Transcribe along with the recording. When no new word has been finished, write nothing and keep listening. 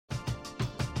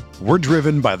We're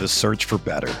driven by the search for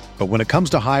better. But when it comes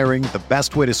to hiring, the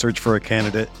best way to search for a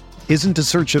candidate isn't to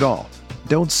search at all.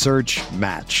 Don't search,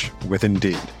 match with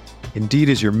Indeed. Indeed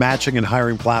is your matching and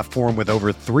hiring platform with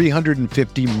over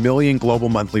 350 million global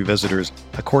monthly visitors,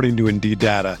 according to Indeed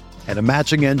data, and a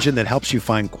matching engine that helps you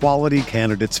find quality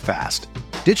candidates fast.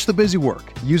 Ditch the busy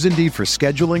work. Use Indeed for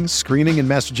scheduling, screening, and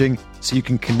messaging so you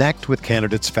can connect with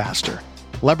candidates faster.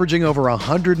 Leveraging over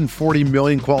 140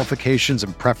 million qualifications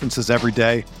and preferences every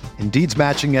day, Indeed's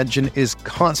matching engine is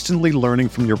constantly learning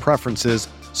from your preferences,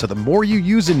 so the more you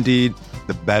use Indeed,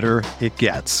 the better it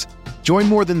gets. Join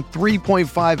more than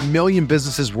 3.5 million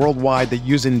businesses worldwide that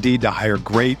use Indeed to hire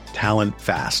great talent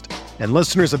fast. And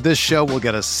listeners of this show will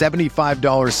get a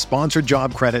 $75 sponsored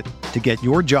job credit to get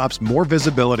your jobs more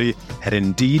visibility at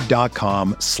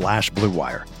Indeed.com/Blue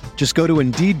Wire. Just go to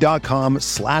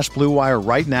Indeed.com/Blue Wire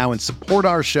right now and support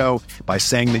our show by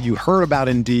saying that you heard about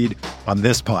Indeed on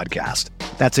this podcast.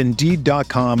 That's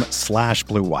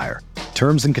Indeed.com/Blue Wire.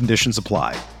 Terms and conditions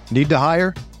apply. Need to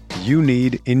hire? You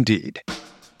need Indeed.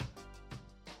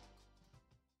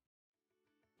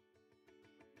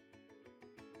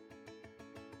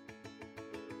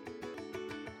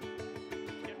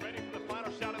 Get ready for the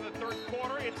final shot of the third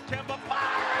quarter. It's Kemba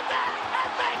fires it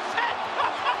and makes it.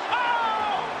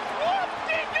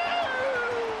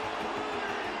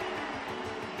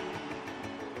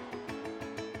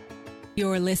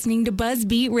 You're listening to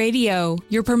Buzzbeat Radio,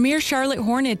 your premier Charlotte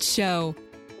Hornets show.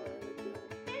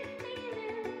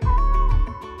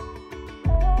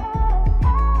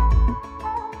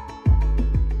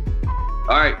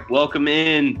 All right, welcome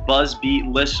in,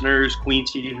 Buzzbeat listeners, Queen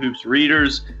City Hoops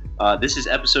readers. This is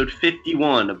episode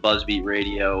 51 of Buzzbeat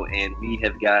Radio, and we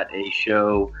have got a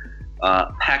show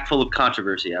packed full of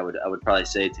controversy, I would probably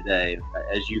say today.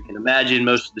 As you can imagine,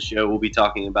 most of the show will be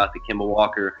talking about the Kemba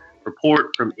Walker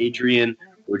report from Adrian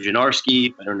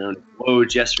Wojnarowski, better known as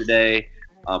Woj, yesterday,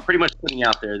 pretty much putting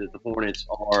out there that the Hornets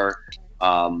are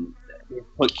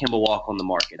put Kemba Walker on the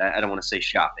market. I don't want to say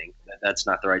shopping. That's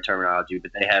not the right terminology, but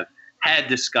they have had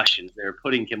discussions. They're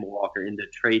putting Kemba Walker into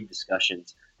trade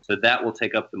discussions. So that will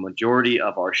take up the majority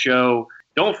of our show.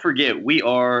 Don't forget, we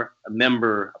are a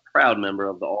proud member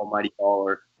of the Almighty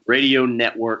Baller Radio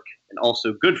Network, and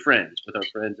also good friends with our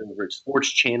friends over at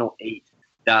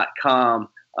SportsChannel8.com.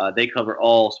 They cover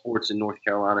all sports in North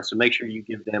Carolina, so make sure you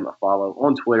give them a follow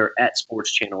on Twitter at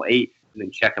SportsChannel8, and then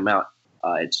check them out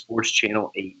at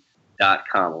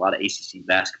SportsChannel8.com. A lot of ACC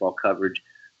basketball coverage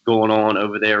going on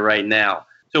over there right now.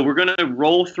 So we're going to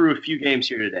roll through a few games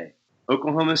here today.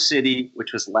 Oklahoma City,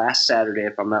 which was last Saturday,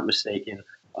 if I'm not mistaken,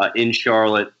 in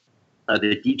Charlotte.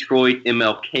 The Detroit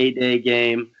MLK Day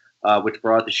game, which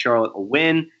brought the Charlotte a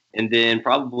win. And then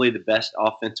probably the best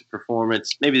offensive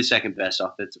performance, maybe the second best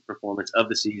offensive performance of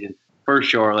the season for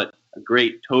Charlotte. A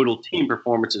great total team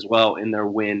performance as well in their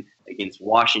win against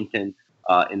Washington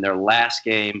in their last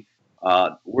game.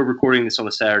 We're recording this on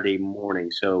a Saturday morning,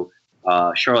 so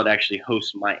Charlotte actually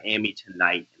hosts Miami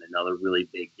tonight in another really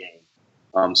big game.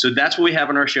 So that's what we have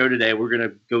on our show today. We're going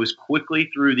to go as quickly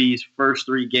through these first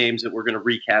three games that we're going to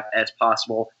recap as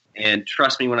possible. And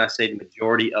trust me when I say the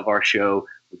majority of our show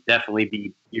will definitely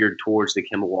be geared towards the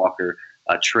Kemba Walker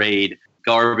trade,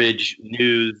 garbage,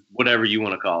 news, whatever you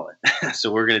want to call it.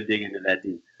 So we're going to dig into that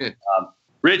deep.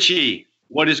 Richie,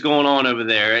 what is going on over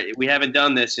there? We haven't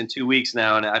done this in 2 weeks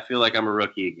now, and I feel like I'm a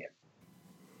rookie again.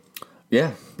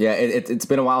 Yeah. It's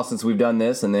been a while since we've done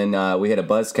this, and then we had a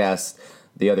buzzcast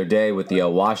the other day with the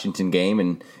Washington game,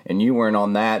 and you weren't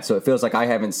on that, so it feels like I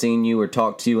haven't seen you or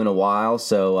talked to you in a while,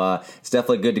 so it's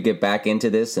definitely good to get back into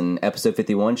this, and episode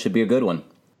 51 should be a good one.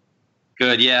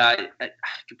 Good, yeah. I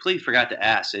completely forgot to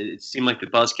ask. It seemed like the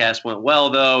buzzcast went well,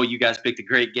 though. You guys picked a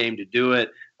great game to do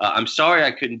it. I'm sorry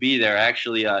I couldn't be there.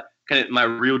 Actually, kind of my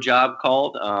real job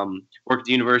called. Worked at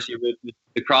the University with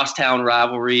the crosstown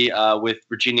rivalry with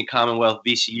Virginia Commonwealth,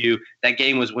 VCU. That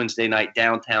game was Wednesday night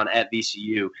downtown at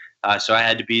VCU. So I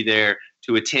had to be there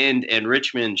to attend, and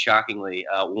Richmond, shockingly,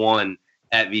 won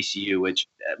at VCU, which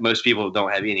most people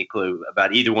don't have any clue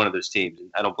about either one of those teams.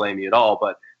 And I don't blame you at all,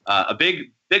 but a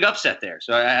big upset there.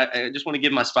 So I just want to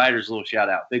give my Spiders a little shout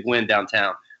out. Big win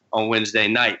downtown on Wednesday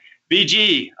night.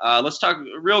 BG, let's talk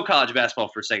real college basketball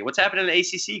for a second. What's happening in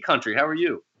ACC country? How are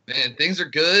you? Man, things are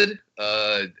good.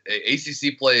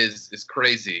 ACC play is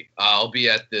crazy. I'll be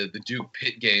at the Duke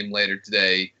Pitt game later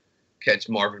today. Catch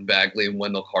Marvin Bagley and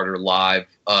Wendell Carter live.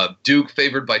 Duke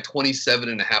favored by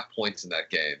 27.5 points in that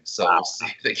game. So We'll see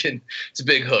if they can. It's a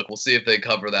big hook. We'll see if they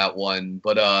cover that one.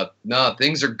 But no,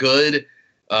 things are good.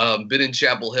 Been in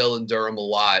Chapel Hill and Durham a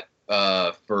lot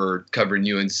for covering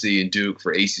UNC and Duke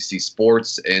for ACC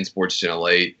Sports and Sports Channel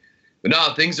 8. But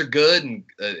no, things are good, and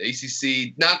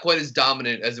ACC not quite as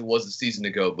dominant as it was a season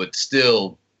ago, but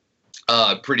still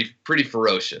pretty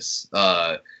ferocious.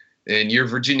 And your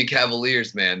Virginia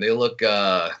Cavaliers, man, they look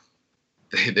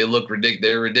they look ridiculous.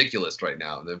 They're ridiculous right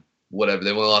now. They've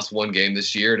only lost one game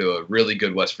this year to a really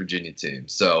good West Virginia team.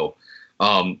 So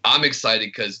I'm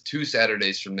excited because 2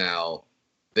 Saturdays from now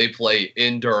they play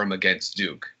in Durham against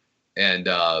Duke, and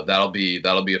that'll be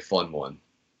a fun one.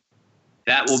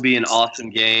 That will be an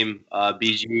awesome game,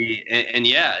 BG. And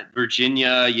yeah,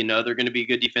 Virginia, they're going to be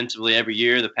good defensively every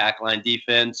year. The pack line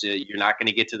defense, you're not going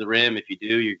to get to the rim. If you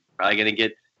do, you're probably going to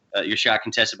get your shot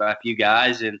contested by a few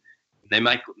guys, and they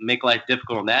might make life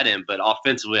difficult on that end. But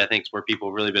offensively, I think it's where people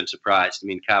have really been surprised. I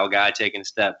mean, Kyle Guy taking a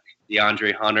step,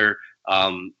 DeAndre Hunter.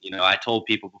 I told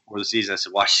people before the season, I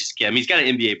said, watch this kid. I mean, he's got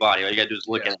an NBA body. All you got to do is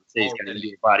look at him and say he's got an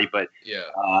NBA body. But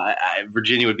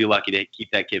Virginia would be lucky to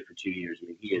keep that kid for 2 years. I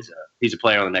mean, he's a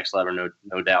player on the next level,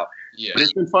 no doubt. Yeah. But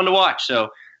it's been fun to watch. So,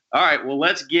 all right, well,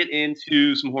 let's get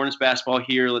into some Hornets basketball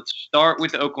here. Let's start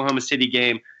with the Oklahoma City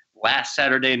game last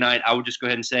Saturday night. I would just go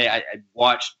ahead and say I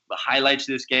watched the highlights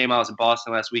of this game. I was in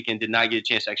Boston last weekend, did not get a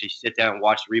chance to actually sit down and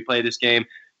watch the replay of this game.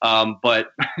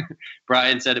 But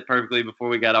Brian said it perfectly before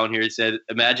we got on here. He said,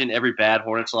 imagine every bad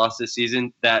Hornets loss this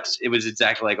season. It was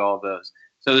exactly like all of those.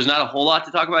 So there's not a whole lot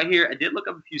to talk about here. I did look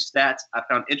up a few stats I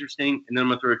found interesting, and then I'm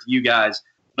going to throw it to you guys.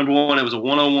 Number one, it was a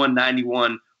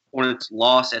 101-91 Hornets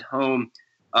loss at home.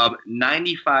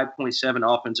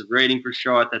 95.7 offensive rating for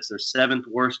Charlotte. That's their 7th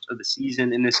worst of the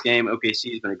season in this game.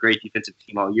 OKC has been a great defensive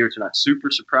team all year, so not super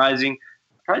surprising.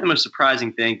 Probably the most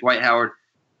surprising thing, Dwight Howard,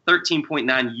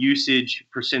 13.9 usage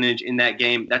percentage in that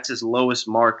game. That's his lowest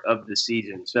mark of the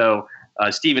season. So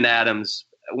Steven Adams,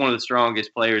 one of the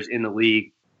strongest players in the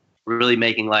league, really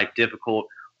making life difficult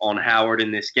on Howard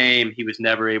in this game. He was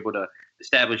never able to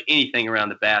establish anything around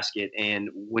the basket, and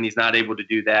when he's not able to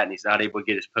do that and he's not able to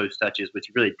get his post touches, which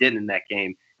he really didn't in that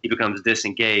game, he becomes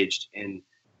disengaged. And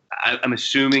I'm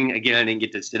assuming, again, I didn't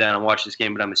get to sit down and watch this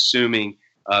game, but I'm assuming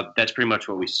that's pretty much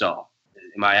what we saw.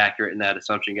 Am I accurate in that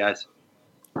assumption, guys?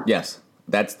 Yes.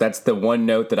 That's the one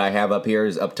note that I have up here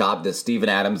is up top, the Steven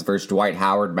Adams versus Dwight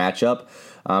Howard matchup.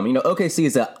 OKC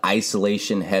is an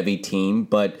isolation-heavy team,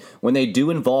 but when they do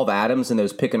involve Adams in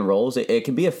those pick and rolls, it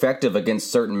can be effective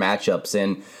against certain matchups.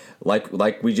 And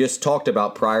like we just talked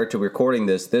about prior to recording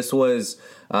this was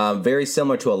very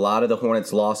similar to a lot of the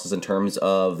Hornets' losses in terms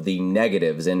of the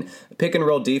negatives. And pick and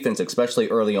roll defense, especially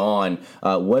early on,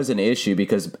 was an issue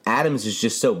because Adams is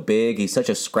just so big. He's such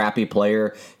a scrappy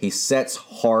player. He sets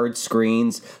hard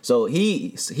screens, so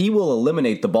he will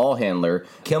eliminate the ball handler,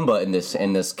 Kemba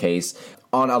in this case,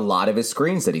 on a lot of his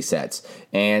screens that he sets.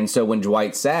 And so when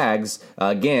Dwight sags,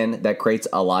 again, that creates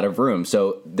a lot of room.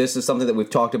 So this is something that we've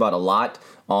talked about a lot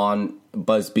on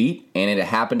BuzzBeat, and it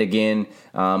happened again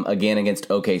against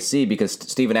OKC because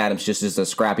Steven Adams just is a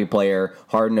scrappy player,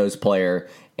 hard-nosed player,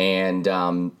 and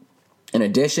in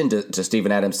addition to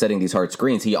Steven Adams setting these hard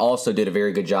screens, he also did a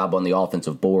very good job on the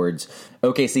offensive boards.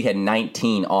 OKC had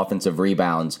 19 offensive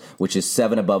rebounds, which is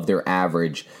 7 above their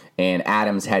average, and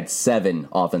Adams had 7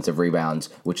 offensive rebounds,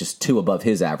 which is 2 above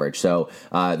his average. So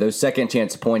those second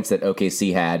chance points that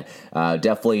OKC had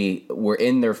definitely were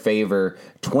in their favor,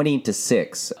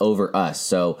 20-6 over us.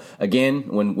 So again,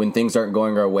 when things aren't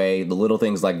going our way, the little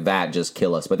things like that just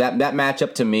kill us. But that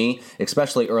matchup to me,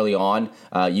 especially early on,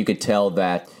 you could tell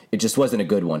that it just wasn't a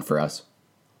good one for us.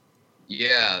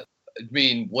 Yeah, I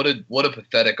mean, what a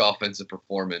pathetic offensive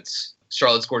performance.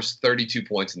 Charlotte scores 32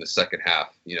 points in the second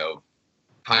half.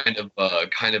 Kind of a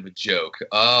joke.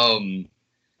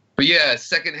 But yeah,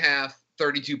 second half,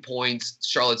 32 points.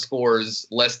 Charlotte scores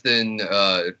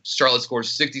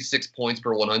 66 points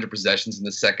per 100 possessions in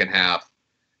the second half.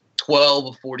 12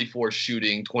 of 44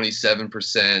 shooting,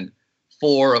 27%.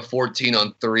 4 of 14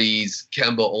 on threes.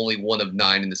 Kemba only 1 of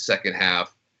 9 in the second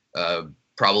half.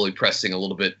 Probably pressing a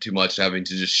little bit too much, having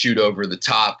to just shoot over the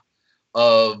top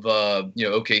of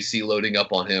OKC loading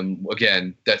up on him.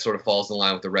 Again, that sort of falls in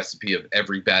line with the recipe of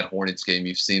every bad Hornets game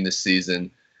you've seen this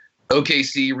season.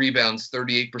 OKC rebounds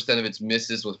 38% of its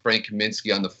misses with Frank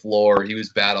Kaminsky on the floor. He was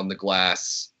bad on the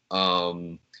glass.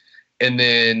 And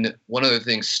then one other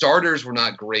thing, starters were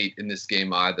not great in this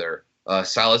game either.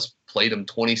 Silas played him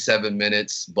 27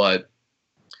 minutes, but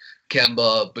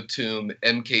Kemba, Batum,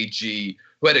 MKG,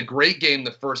 who had a great game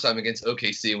the first time against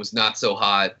OKC and was not so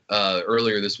hot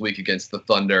earlier this week against the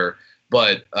Thunder.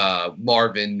 But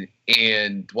Marvin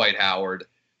and Dwight Howard,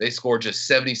 they scored just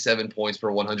 77 points per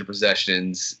 100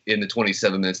 possessions in the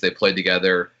 27 minutes they played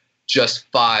together, just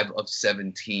 5 of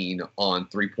 17 on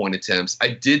three-point attempts. I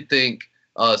did think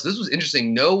so this was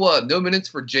interesting. No minutes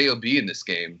for JOB in this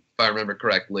game, if I remember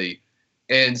correctly.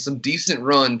 and some decent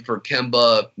run for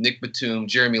Kemba, Nick Batum,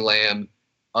 Jeremy Lamb,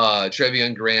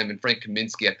 Trevion Graham, and Frank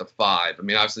Kaminsky at the 5. I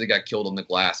mean, obviously they got killed on the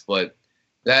glass, but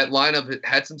that lineup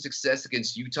had some success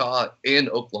against Utah and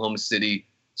Oklahoma City,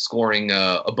 scoring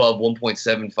above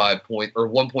 1.75 points or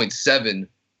 1.7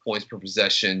 points per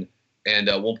possession and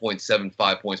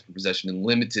 1.75 points per possession in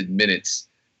limited minutes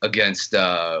against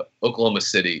Oklahoma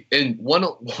City. And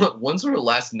one sort of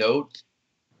last note,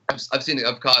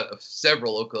 I've caught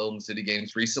several Oklahoma City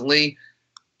games recently.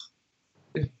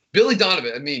 Billy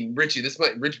Donovan, I mean, Richie,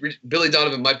 Billy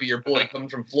Donovan might be your boy coming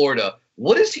from Florida.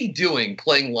 What is he doing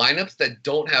playing lineups that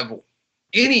don't have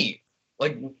any,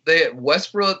 like they have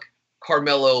Westbrook,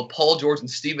 Carmelo, Paul George, and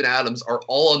Steven Adams are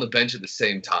all on the bench at the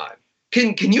same time?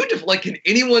 Can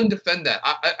anyone defend that?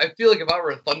 I feel like if I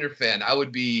were a Thunder fan, I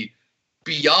would be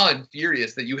beyond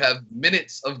furious that you have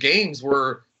minutes of games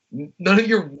where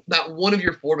not one of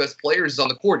your 4 best players is on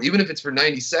the court, even if it's for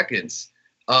 90 seconds.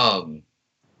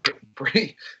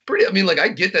 Pretty. I mean, like, I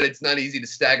get that it's not easy to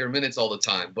stagger minutes all the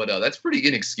time, but that's pretty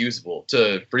inexcusable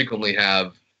to frequently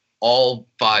have all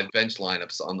 5 bench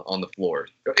lineups on the floor.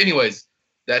 Anyways,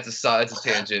 that's a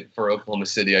tangent for Oklahoma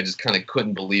City. I just kind of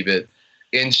couldn't believe it.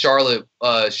 And Charlotte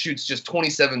shoots just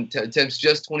 27 attempts,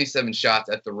 just 27 shots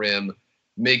at the rim,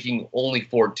 making only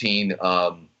 14.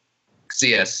 So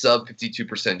yeah, sub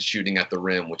 52% shooting at the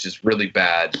rim, which is really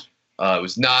bad. It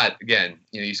was not, again,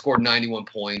 you scored 91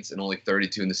 points and only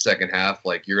 32 in the second half.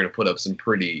 Like, you're going to put up some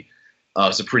pretty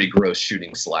gross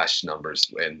shooting slash numbers,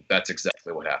 and that's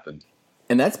exactly what happened.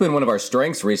 And that's been one of our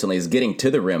strengths recently, is getting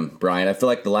to the rim, Brian. I feel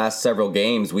like the last several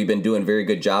games we've been doing a very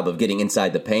good job of getting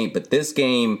inside the paint, but this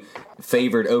game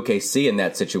favored OKC in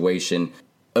that situation.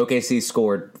 OKC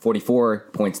scored 44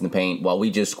 points in the paint while we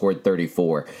just scored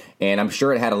 34. And I'm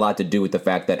sure it had a lot to do with the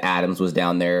fact that Adams was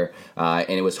down there, and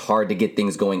it was hard to get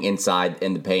things going inside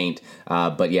in the paint.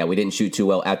 But yeah, we didn't shoot too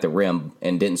well at the rim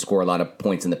and didn't score a lot of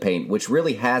points in the paint, which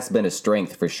really has been a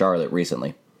strength for Charlotte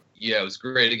recently. Yeah, it was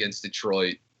great against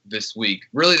Detroit this week.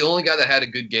 Really, the only guy that had a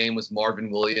good game was Marvin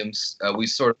Williams. We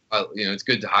sort of, it's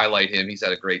good to highlight him. He's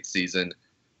had a great season.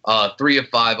 3 of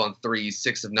 5 on threes,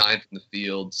 6 of 9 from the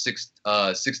field,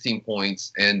 16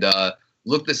 points. And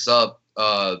looked this up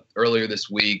earlier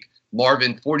this week.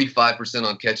 Marvin, 45%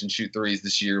 on catch and shoot threes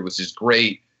this year, which is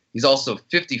great. He's also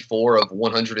 54 of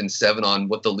 107 on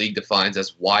what the league defines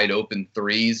as wide open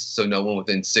threes, so no one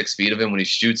within 6 feet of him when he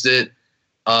shoots it.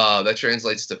 That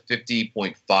translates to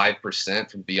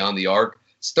 50.5% from beyond the arc.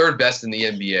 It's 3rd best in the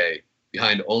NBA,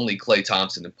 behind only Klay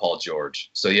Thompson and Paul George.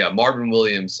 So yeah, Marvin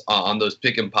Williams on those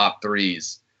pick and pop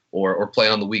threes, or play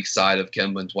on the weak side of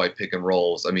Kemba and Dwight pick and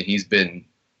rolls. I mean, he's been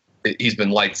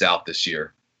lights out this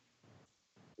year.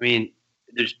 I mean,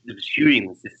 the shooting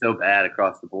was just so bad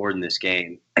across the board in this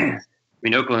game. I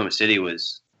mean, Oklahoma City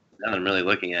was, now that I'm really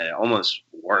looking at it, almost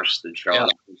worse than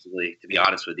Charlotte, offensively, to be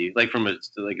honest with you. Like, from a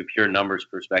pure numbers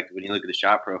perspective, when you look at the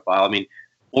shot profile, I mean,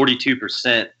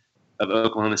 42% of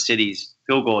Oklahoma City's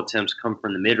field goal attempts come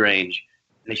from the mid-range.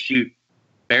 They shoot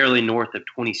barely north of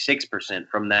 26%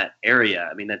 from that area.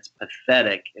 I mean, that's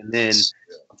pathetic. And then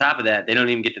on top of that, they don't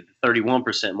even get to the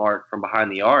 31% mark from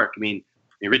behind the arc. I mean,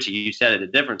 Richie, you said it. The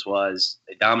difference was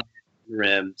they dominated the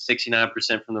rim,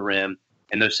 69% from the rim,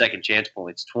 and those second chance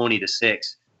points,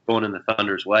 20-6, going in the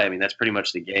Thunder's way. I mean, that's pretty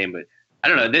much the game. But I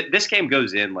don't know. This game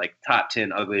goes in like top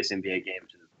 10 ugliest NBA games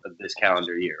of this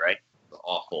calendar year, right?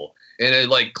 Awful. And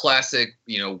a classic,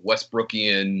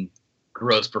 Westbrookian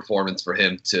gross performance for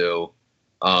him too.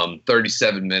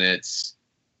 37 minutes,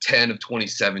 10 of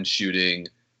 27 shooting,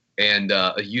 and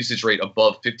a usage rate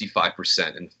above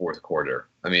 55% in the fourth quarter.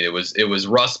 I mean, it was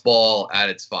Russ Ball at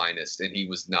its finest, and he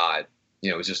was not.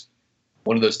 It was just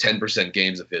one of those 10%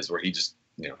 games of his where he just,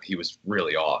 he was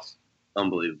really off.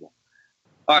 Unbelievable.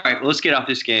 All right, well, let's get off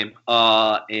this game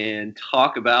and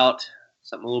talk about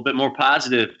something a little bit more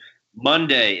positive.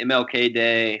 Monday, MLK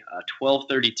Day,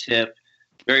 12:30 tip.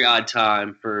 Very odd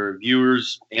time for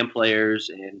viewers and players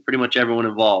and pretty much everyone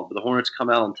involved. But the Hornets come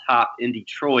out on top in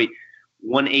Detroit,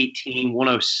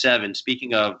 118-107.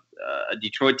 Speaking of a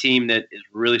Detroit team that is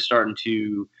really starting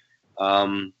to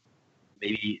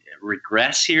maybe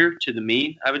regress here to the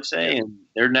mean, I would say. And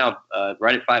they're now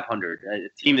right at 500. A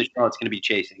team that Charlotte's going to be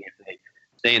chasing if they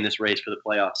stay in this race for the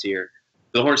playoffs here.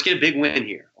 The Hornets get a big win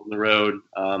here on the road.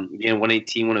 Again,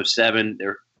 118-107.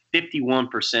 They're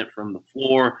 51% from the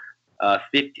floor,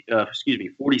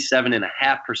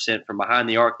 47.5% from behind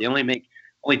the arc. They only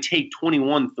take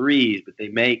 21 threes, but they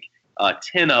make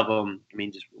 10 of them. I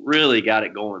mean, just really got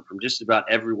it going from just about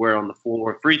everywhere on the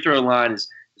floor. Free throw line is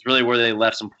really where they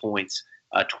left some points.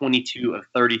 22 of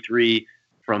 33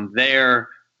 from there.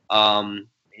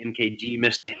 MKG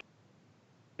missed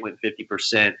went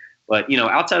 50%. But,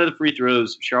 outside of the free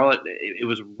throws, Charlotte, it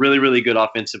was really, really good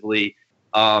offensively.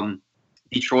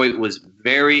 Detroit was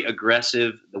very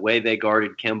aggressive the way they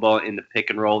guarded Kemba in the pick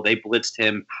and roll. They blitzed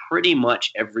him pretty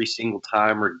much every single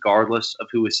time, regardless of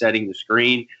who was setting the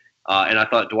screen. And I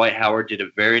thought Dwight Howard did a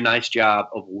very nice job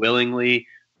of willingly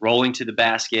rolling to the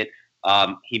basket.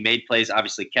 He made plays,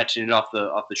 obviously catching it off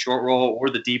the short roll or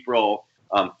the deep roll,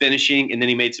 finishing, and then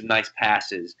he made some nice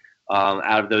passes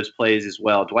out of those plays as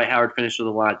well. Dwight Howard finished with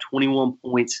a line, 21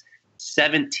 points,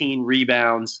 17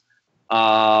 rebounds.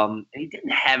 And he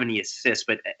didn't have any assists,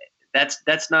 but that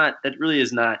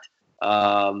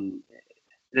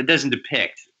doesn't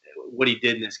depict what he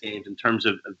did in this game in terms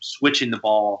of switching the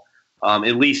ball.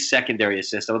 At least secondary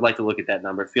assists. I would like to look at that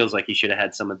number. It feels like he should have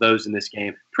had some of those in this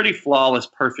game. Pretty flawless,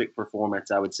 perfect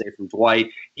performance, I would say, from Dwight.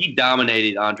 He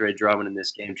dominated Andre Drummond in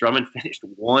this game. Drummond finished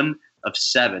 1 of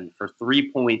 7 for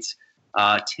 3 points,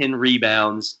 10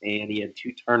 rebounds, and he had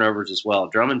 2 turnovers as well.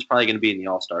 Drummond's probably going to be in the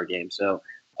All-Star game. So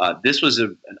this was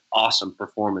an awesome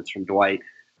performance from Dwight.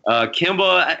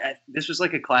 Kemba, this was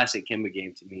like a classic Kemba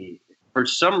game to me. For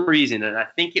some reason, and I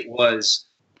think it was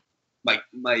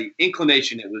my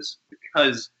inclination, it was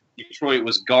because Detroit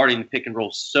was guarding the pick and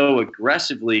roll so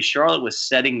aggressively. Charlotte was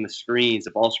setting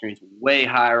the ball screens way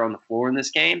higher on the floor in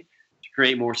this game to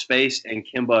create more space, and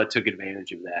Kemba took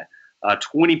advantage of that.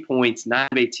 20 points, 9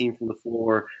 of 18 from the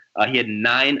floor. He had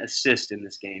 9 assists in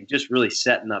this game, just really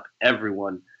setting up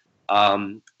everyone.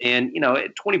 And,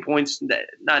 20 points,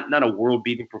 not a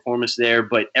world-beating performance there,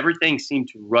 but everything seemed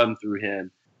to run through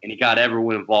him, and he got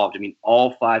everyone involved. I mean,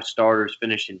 all 5 starters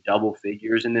finished in double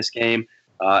figures in this game.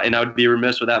 And I would be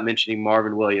remiss without mentioning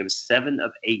Marvin Williams, 7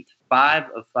 of 8, 5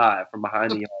 of 5 from behind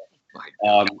the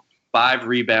arc. 5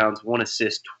 rebounds, 1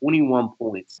 assist, 21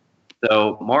 points.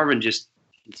 So Marvin just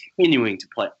continuing to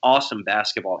play awesome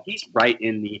basketball. He's right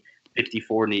in the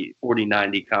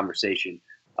 50-40-90 conversation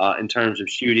in terms of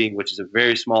shooting, which is a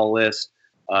very small list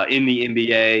in the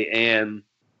NBA. And,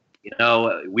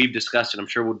 we've discussed it. I'm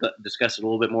sure we'll discuss it a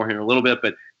little bit more here in a little bit,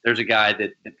 but there's a guy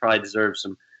that probably deserves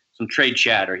some trade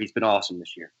chatter. He's been awesome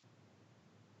this year.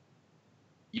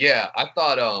 Yeah, I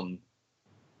thought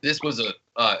this was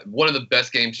one of the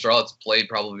best games Charlotte's played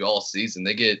probably all season.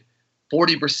 They get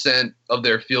 40% of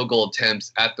their field goal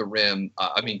attempts at the rim.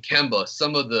 Kemba,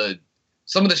 some of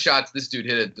the shots this dude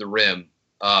hit at the rim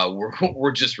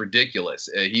were just ridiculous.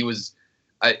 He was,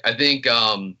 I think,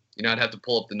 I'd have to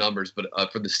pull up the numbers, but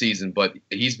for the season, but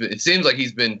it seems like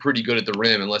he's been pretty good at the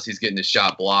rim unless he's getting his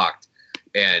shot blocked.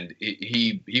 And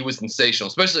he was sensational,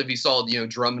 especially if he saw,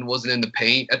 Drummond wasn't in the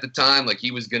paint at the time. Like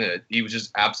he was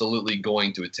just absolutely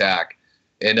going to attack.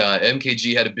 And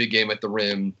MKG had a big game at the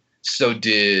rim. So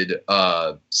did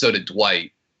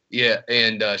Dwight. Yeah.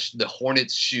 And the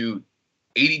Hornets shoot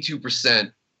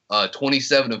 82%,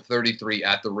 27 of 33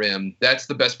 at the rim. That's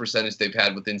the best percentage they've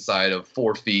had with inside of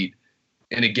 4 feet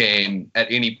in a game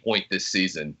at any point this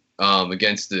season.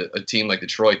 Against a team like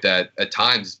Detroit that at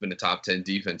times has been a top 10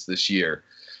 defense this year.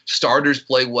 Starters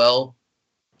play well,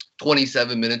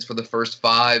 27 minutes for the first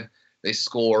 5. They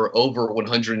score over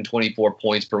 124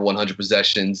 points per 100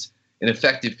 possessions, an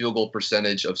effective field goal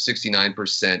percentage of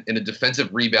 69%, and a defensive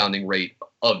rebounding rate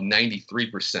of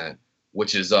 93%,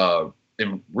 which is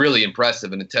really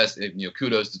impressive and a test.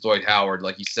 Kudos to Dwight Howard.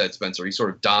 Like you said, Spencer, he sort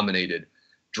of dominated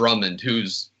Drummond,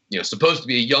 who's supposed to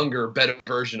be a younger, better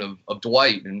version of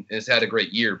Dwight and has had a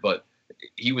great year, but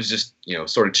he was just,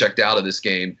 sort of checked out of this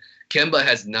game. Kemba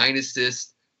has 9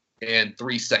 assists and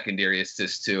 3 secondary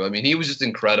assists too. I mean, he was just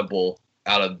incredible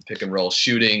out of the pick and roll,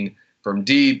 shooting from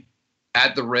deep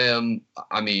at the rim.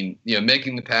 I mean,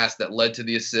 making the pass that led to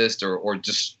the assist or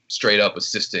just straight up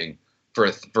assisting for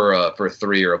a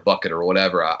 3 or a bucket or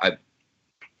whatever.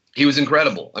 He was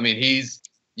incredible. I mean,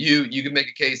 you can make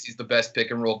a case he's the best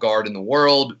pick and roll guard in the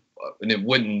world, and it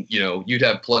wouldn't, you'd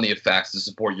have plenty of facts to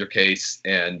support your case,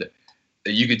 and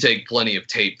you could take plenty of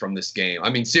tape from this game. I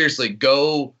mean, seriously,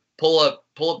 go pull up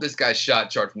this guy's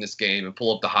shot chart from this game and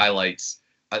pull up the highlights.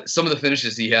 Some of the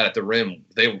finishes he had at the rim,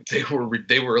 they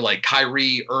were like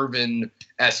Kyrie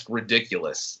Irving-esque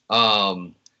ridiculous.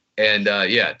 So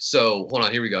hold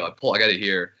on, here we go. I got it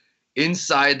here.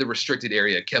 Inside the restricted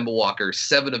area, Kemba Walker,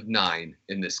 7 of 9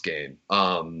 in this game.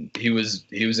 He was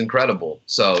incredible.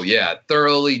 So yeah,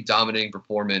 thoroughly dominating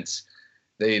performance.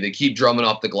 They keep drumming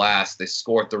off the glass. They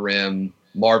score at the rim.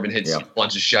 Marvin hits a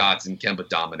bunch of shots, and Kemba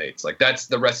dominates. Like that's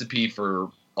the recipe for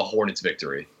a Hornets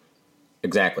victory.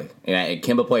 Exactly. Yeah, and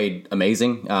Kemba played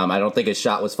amazing. I don't think his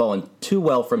shot was falling too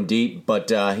well from deep, but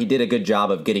he did a good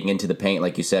job of getting into the paint,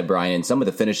 like you said, Brian. And some of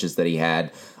the finishes that he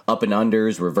had, up and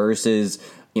unders, reverses,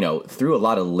 through a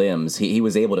lot of limbs, he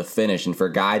was able to finish. And for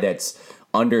a guy that's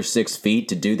under 6 feet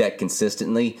to do that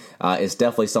consistently is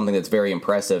definitely something that's very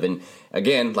impressive. And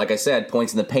again, like I said,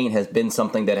 points in the paint has been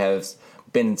something that has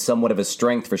been somewhat of a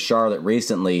strength for Charlotte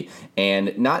recently,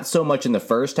 and not so much in the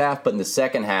first half, but in the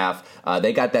second half,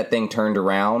 they got that thing turned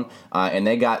around, and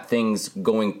they got things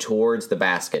going towards the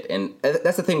basket. And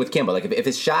that's the thing with Kemba. Like, if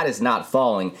his shot is not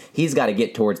falling, he's got to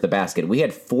get towards the basket. We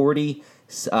had 40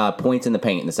 points in the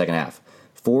paint in the second half.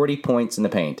 40 points in the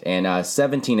paint, and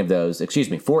 14 of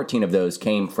those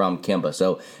came from Kemba.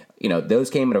 So, those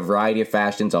came in a variety of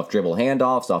fashions, off dribble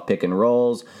handoffs, off pick and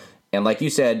rolls. And like you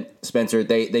said, Spencer,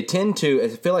 they tend to, I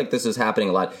feel like this is happening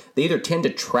a lot, they either tend to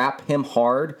trap him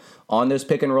hard on those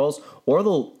pick and rolls,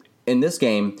 or in this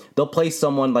game, they'll place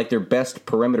someone like their best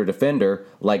perimeter defender,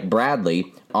 like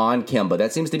Bradley, on Kemba.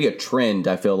 That seems to be a trend,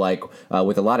 I feel like,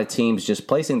 with a lot of teams just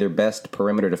placing their best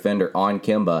perimeter defender on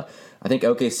Kemba. I think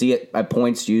OKC at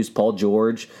points used Paul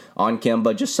George on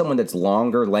Kemba, just someone that's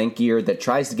longer, lankier, that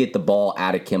tries to get the ball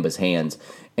out of Kemba's hands.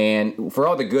 And for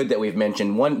all the good that we've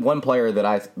mentioned, one player that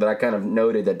I kind of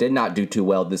noted that did not do too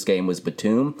well this game was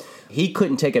Batum. He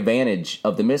couldn't take advantage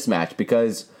of the mismatch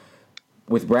because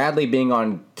with Bradley being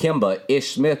on Kemba,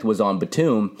 Ish Smith was on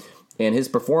Batum, and his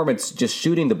performance just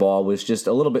shooting the ball was just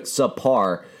a little bit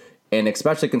subpar. And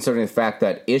especially considering the fact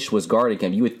that Ish was guarding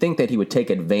him, you would think that he would take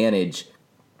advantage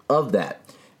of that.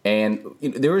 And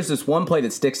there is this one play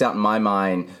that sticks out in my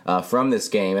mind from this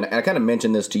game, and I kind of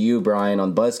mentioned this to you, Brian,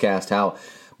 on Buzzcast, how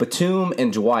Batum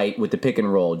and Dwight with the pick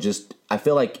and roll, just I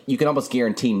feel like you can almost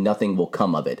guarantee nothing will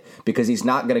come of it because he's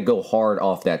not going to go hard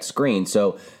off that screen.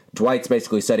 So Dwight's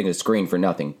basically setting a screen for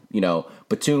nothing.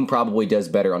 Batum probably does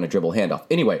better on a dribble handoff.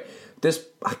 Anyway,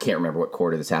 I can't remember what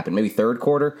quarter this happened, maybe third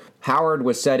quarter. Howard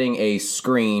was setting a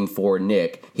screen for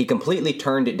Nick. He completely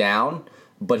turned it down,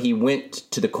 but he went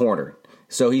to the corner.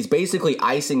 So he's basically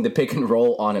icing the pick and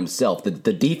roll on himself. The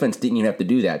defense didn't even have to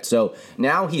do that. So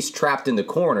now he's trapped in the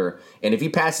corner, and if he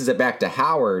passes it back to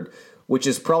Howard, which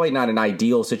is probably not an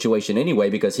ideal situation anyway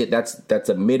because that's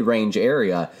a mid-range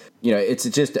area, it's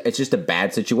just a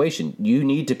bad situation. You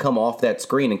need to come off that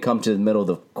screen and come to the middle of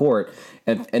the court,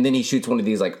 and then he shoots one of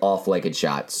these like off-legged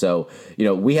shots. So,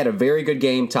 we had a very good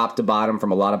game top to bottom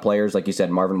from a lot of players. Like you said,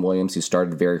 Marvin Williams, who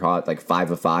started very hot, like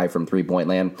 5 of 5 from three-point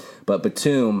land. But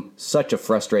Batum, such a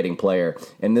frustrating player,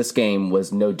 and this game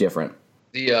was no different.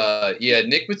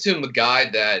 Nick Batum, a guy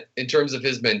that, in terms of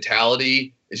his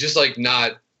mentality, is just like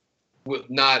not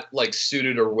like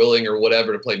suited or willing or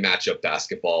whatever to play matchup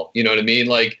basketball. You know what I mean?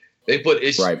 Like they put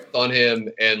issues on him,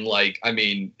 and like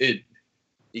it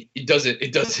doesn't.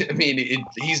 I mean,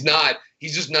 he's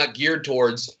just not geared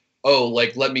towards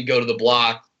let me go to the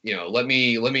block. Let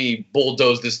me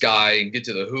bulldoze this guy and get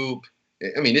to the hoop.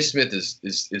 I mean, Ish Smith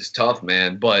is tough,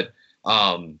 man, but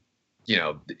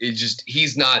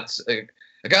he's not.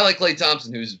 A guy like Klay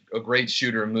Thompson, who's a great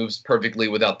shooter and moves perfectly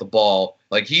without the ball,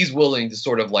 like he's willing to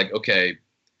sort of like, okay,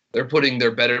 they're putting their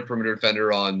better perimeter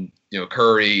defender on,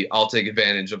 Curry. I'll take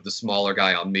advantage of the smaller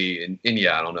guy on me. And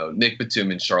yeah, I don't know, Nick Batum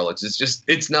in Charlotte.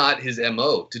 It's not his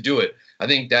MO to do it. I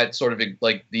think that sort of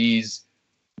like the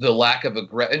lack of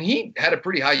aggression, and he had a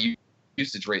pretty high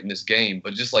usage rate in this game,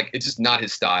 but just like, it's just not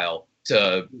his style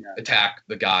to attack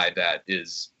the guy that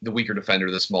is the weaker defender,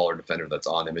 the smaller defender that's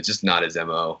on him. It's just not his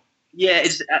MO. Yeah,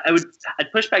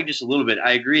 I'd push back just a little bit.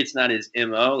 I agree it's not his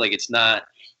MO. Like, it's not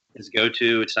his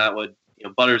go-to. It's not what,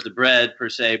 butters the bread per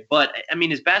se. But, I mean,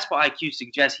 his basketball IQ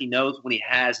suggests he knows when he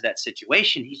has that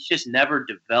situation. He's just never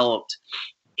developed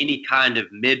any kind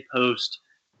of mid-post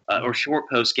or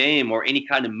short-post game or any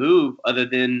kind of move other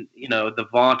than, the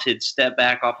vaunted step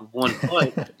back off of 1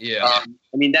 foot. Yeah. I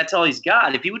mean, that's all he's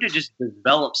got. If he would have just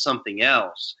developed something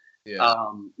else,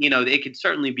 it could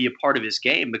certainly be a part of his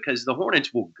game because the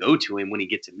Hornets will go to him when he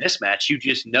gets a mismatch. You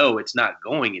just know it's not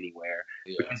going anywhere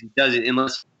because he does it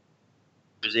unless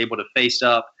he's able to face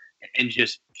up and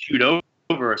just shoot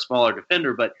over a smaller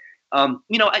defender. But,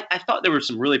 I thought there were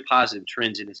some really positive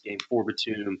trends in this game for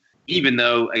Batum, even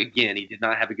though, again, he did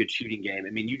not have a good shooting game. I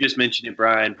mean, you just mentioned it,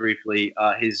 Brian, briefly.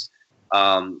 His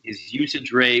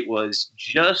usage rate was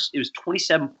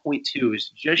 27.2. It was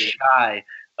just shy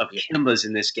of Kemba's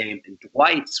in this game, and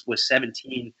Dwight's was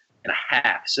 17.5.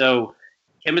 So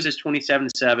Kemba's is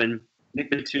 27.7,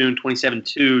 Nick Batum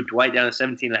 27.2, Dwight down to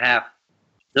 17.5.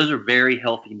 Those are very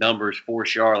healthy numbers for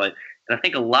Charlotte, and I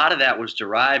think a lot of that was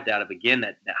derived out of, again,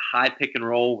 that high pick and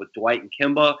roll with Dwight and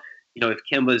Kemba. If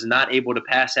Kemba is not able to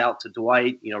pass out to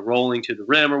Dwight, rolling to the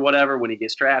rim or whatever when he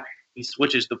gets trapped, he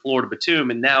switches the floor to Batum,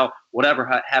 and now whatever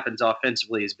happens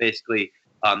offensively is basically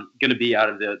going to be out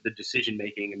of the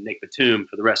decision-making of Nick Batum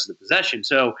for the rest of the possession.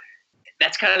 So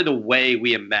that's kind of the way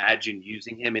we imagine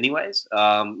using him anyways.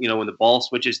 When the ball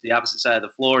switches to the opposite side of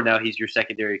the floor, now he's your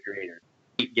secondary creator.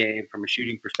 Game from a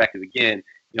shooting perspective again,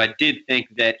 I did think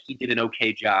that he did an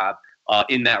okay job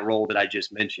in that role that I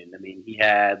just mentioned. I mean, he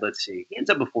ends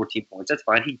up with 14 points. That's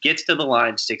fine. He gets to the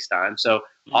line 6 times. So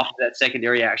off of that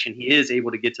secondary action, he is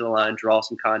able to get to the line, draw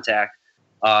some contact,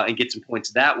 and get some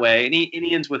points that way. And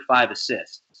he ends with 5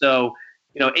 assists. So,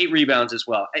 8 rebounds as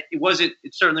well.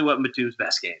 It certainly wasn't Batum's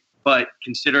best game. But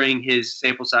considering his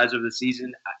sample size over the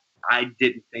season, I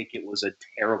didn't think it was a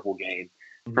terrible game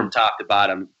from top to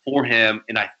bottom for him.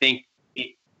 And I think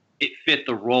it fit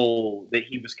the role that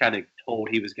he was kind of told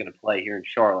he was going to play here in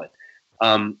Charlotte.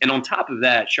 And on top of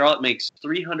that, Charlotte makes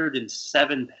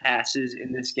 307 passes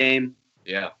in this game.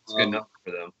 Yeah, it's a good number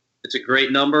for them. It's a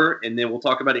great number, and then we'll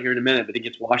talk about it here in a minute, but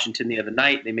against Washington the other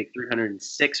night, they make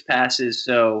 306 passes.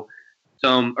 I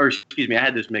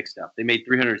had those mixed up. They made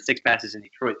 306 passes in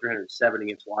Detroit, 307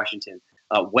 against Washington.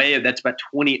 That's about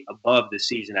 20 above the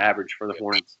season average for the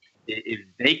Hornets. If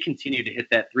they continue to hit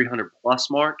that 300-plus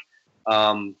mark,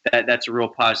 that's a real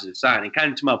positive sign. And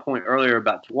kind of to my point earlier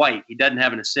about Dwight, he doesn't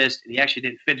have an assist, and he actually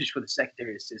didn't finish with a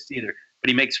secondary assist either, but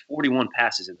he makes 41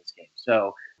 passes in this game.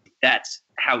 So that's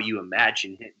how you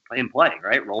imagine him playing,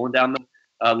 right? Rolling down the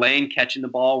lane, catching the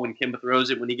ball when Kemba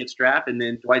throws it when he gets trapped, and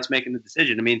then Dwight's making the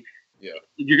decision. I mean, if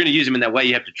you're going to use him in that way,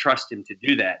 you have to trust him to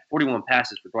do that. 41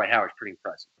 passes for Dwight Howard is pretty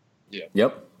impressive. Yeah.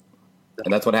 Yep.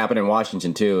 And that's what happened in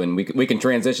Washington, too. And we can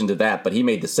transition to that. But he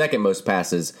made the second most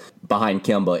passes behind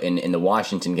Kemba in the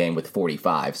Washington game with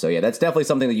 45. So, yeah, that's definitely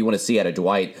something that you want to see out of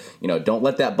Dwight. Don't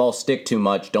let that ball stick too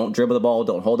much. Don't dribble the ball.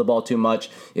 Don't hold the ball too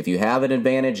much. If you have an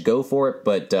advantage, go for it.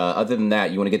 But other than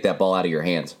that, you want to get that ball out of your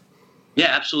hands.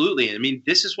 Yeah, absolutely. I mean,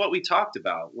 this is what we talked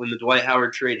about when the Dwight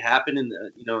Howard trade happened in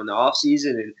the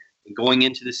offseason and going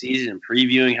into the season and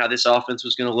previewing how this offense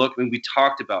was going to look. I mean, we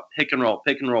talked about pick and roll,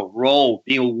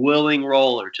 be a willing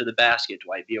roller to the basket,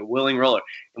 Dwight, be a willing roller.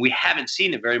 And we haven't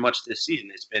seen it very much this season.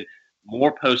 It's been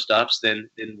more post-ups than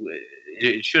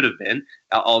it should have been,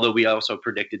 although we also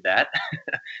predicted that.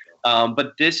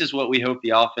 But this is what we hoped the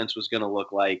offense was going to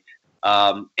look like.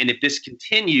 And if this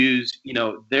continues,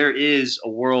 there is a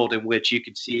world in which you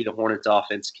could see the Hornets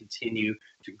offense continue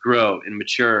to grow and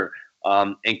mature.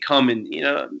 And come and,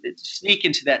 sneak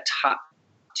into that top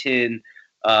 10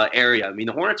 area. I mean,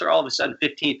 the Hornets are all of a sudden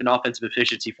 15th in offensive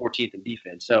efficiency, 14th in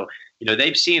defense. So,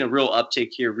 they've seen a real uptick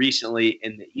here recently,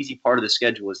 and the easy part of the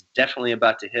schedule is definitely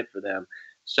about to hit for them.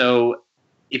 So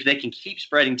if they can keep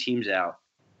spreading teams out,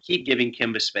 keep giving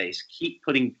Kemba space, keep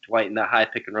putting Dwight in that high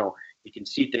pick and roll, you can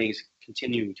see things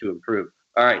continuing to improve.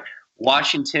 All right,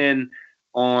 Washington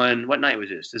on what night was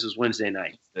this? This was Wednesday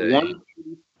night.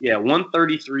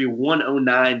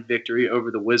 133-109 victory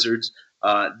over the Wizards.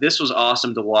 This was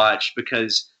awesome to watch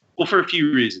because, for a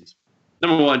few reasons.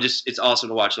 Number one, just it's awesome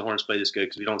to watch the Hornets play this good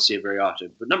because we don't see it very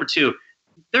often. But number two,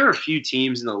 there are a few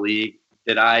teams in the league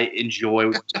that I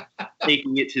enjoy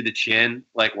taking it to the chin,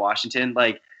 like Washington.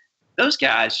 Like, those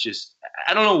guys just –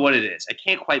 I don't know what it is. I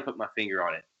can't quite put my finger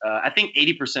on it. I think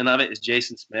 80% of it is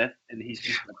Jason Smith, and he's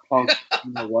just a punk.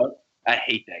 You know what? I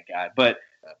hate that guy. But –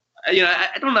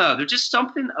 I don't know. There's just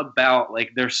something about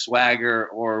like their swagger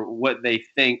or what they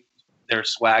think their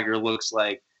swagger looks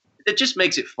like. It just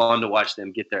makes it fun to watch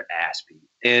them get their ass beat.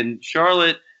 And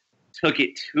Charlotte took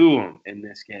it to them in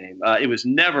this game. It was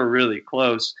never really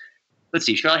close. Let's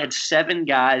see. Charlotte had 7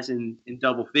 guys in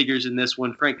double figures in this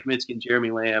one. Frank Kaminsky and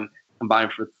Jeremy Lamb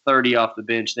combined for 30 off the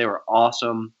bench. They were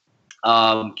awesome.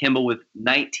 Kemba with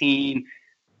 19.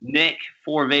 Nick,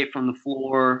 4 of 8 from the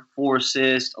floor, 4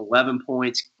 assists, 11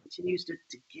 points. Continues to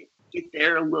get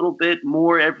there a little bit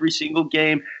more every single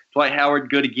game. Dwight Howard,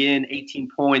 good again, 18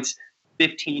 points,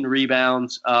 15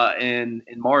 rebounds, and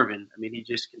Marvin. I mean, he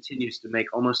just continues to make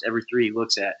almost every three he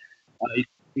looks at.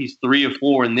 He's 3 of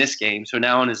 4 in this game. So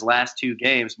now in his last 2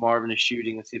 games, Marvin is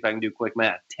shooting. Let's see if I can do quick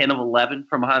math. 10 of 11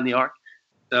 from behind the arc.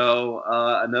 So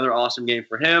another awesome game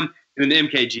for him. And then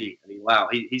MKG. I mean, wow,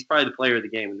 he's probably the player of the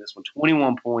game in this one.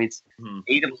 21 points,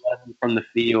 8 of 11 from the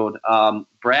field.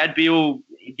 Brad Beal,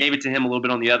 he gave it to him a little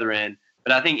bit on the other end,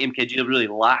 but I think MKG really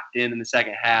locked in the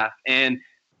second half. And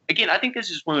again, I think this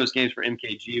is one of those games for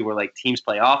MKG where like teams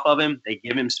play off of him, they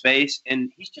give him space, and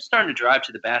he's just starting to drive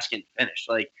to the basket and finish.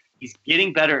 Like he's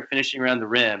getting better at finishing around the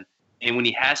rim. And when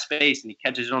he has space and he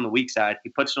catches it on the weak side, he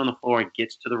puts it on the floor and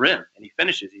gets to the rim and he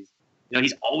finishes. He's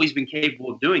always been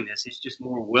capable of doing this. He's just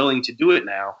more willing to do it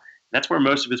now. And that's where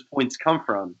most of his points come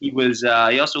from. He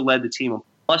also led the team on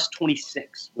plus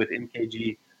 26 with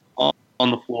MKG on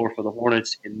the floor for the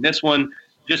Hornets. In this one,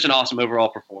 just an awesome overall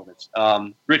performance.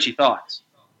 Richie, thoughts?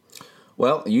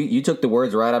 Well, you took the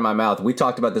words right out of my mouth. We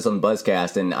talked about this on the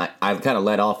Buzzcast, and I kind of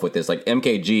led off with this. Like,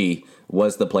 MKG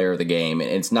was the player of the game, and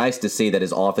it's nice to see that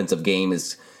his offensive game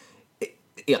is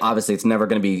obviously it's never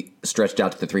going to be stretched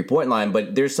out to the three-point line,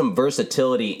 but there's some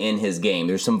versatility in his game.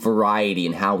 There's some variety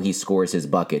in how he scores his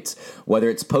buckets, whether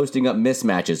it's posting up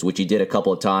mismatches, which he did a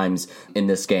couple of times in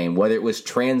this game, whether it was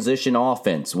transition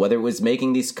offense, whether it was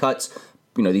making these cuts,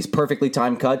 these perfectly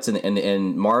timed cuts,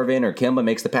 and Marvin or Kemba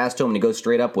makes the pass to him and he goes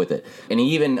straight up with it. And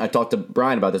I talked to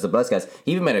Brian about this at Buzzcast,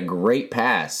 he even made a great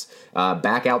pass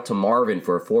back out to Marvin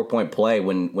for a 4-point play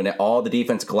when all the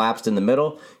defense collapsed in the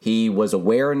middle. He was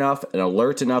aware enough and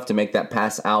alert enough to make that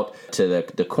pass out to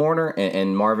the corner,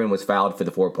 and Marvin was fouled for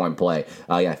the 4-point play.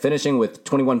 Finishing with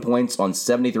 21 points on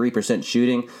 73%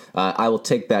 shooting. I will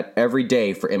take that every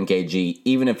day for MKG,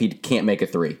 even if he can't make a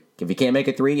three. If he can't make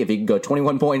a three, if he can go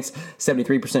 21 points,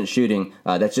 73% shooting,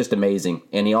 that's just amazing.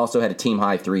 And he also had a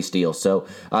team-high 3 steals. So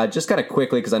just kind of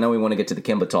quickly, because I know we want to get to the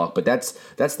Kemba talk, but that's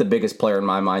the biggest player in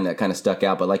my mind that kind of stuck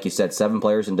out. But like you said, 7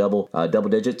 players in double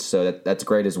digits, so that's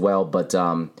great as well. But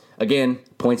again,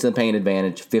 points in the paint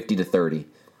advantage, 50-30.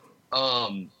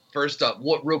 First up,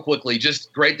 real quickly,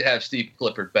 just great to have Steve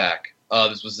Clifford back.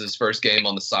 This was his first game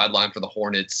on the sideline for the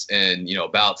Hornets in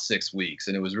about 6 weeks,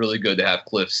 and it was really good to have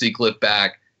see Cliff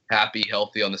back. Happy,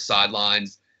 healthy on the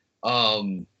sidelines.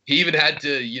 He even had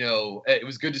to, it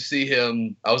was good to see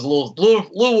him. I was a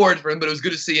little worried for him, but it was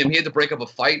good to see him. He had to break up a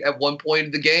fight at one point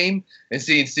in the game, and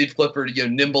seeing Steve Clifford,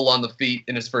 nimble on the feet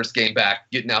in his first game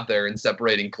back, getting out there and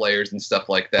separating players and stuff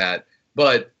like that.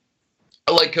 But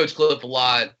I like Coach Cliff a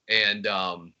lot, and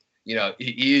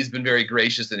he's been very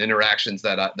gracious in interactions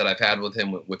that I've had with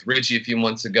him with Richie a few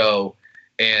months ago.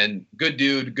 And good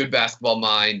dude, good basketball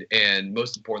mind, and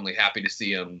most importantly, happy to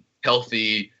see him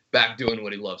healthy, back doing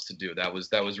what he loves to do. That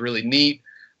was really neat.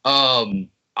 I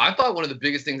thought one of the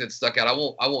biggest things that stuck out, I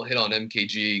won't hit on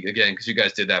MKG again because you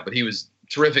guys did that, but he was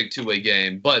terrific two-way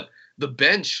game. But the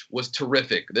bench was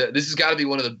terrific. This has got to be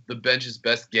one of the bench's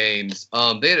best games.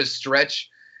 They had a stretch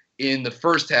in the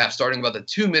first half, starting about the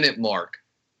 2-minute mark,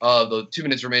 the 2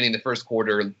 minutes remaining in the first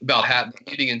quarter,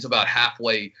 getting into about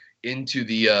halfway into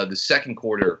the second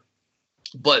quarter,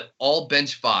 but all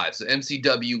bench fives, so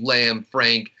MCW, Lamb,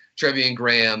 Frank, Trevian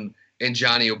Graham, and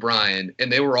Johnny O'Brien,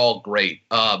 and they were all great.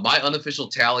 My unofficial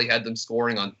tally had them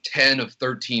scoring on 10 of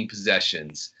 13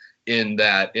 possessions in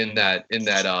that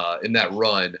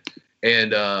run.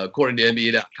 And according to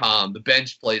NBA.com, the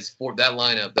bench plays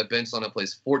that bench lineup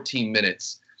plays 14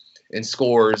 minutes and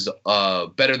scores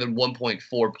better than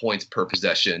 1.4 points per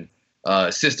possession.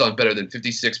 Assist on better than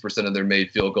 56% of their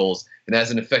made field goals, and has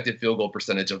an effective field goal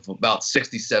percentage of about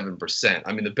 67%.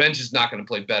 I mean, the bench is not going to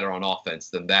play better on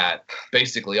offense than that,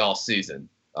 basically all season,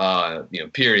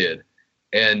 period.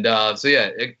 And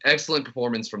excellent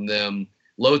performance from them.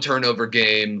 Low turnover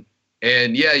game,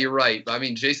 and yeah, you're right. I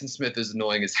mean, Jason Smith is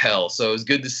annoying as hell, so it was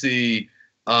good to see,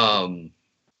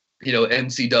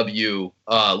 MCW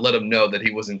let him know that he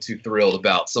wasn't too thrilled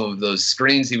about some of those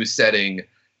screens he was setting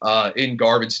in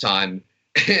garbage time.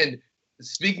 And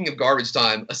speaking of garbage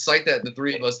time, a site that the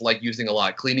three of us like using a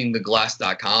lot,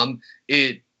 cleaningtheglass.com,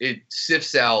 it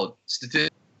sifts out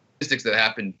statistics that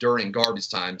happen during garbage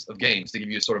times of games to give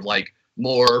you sort of like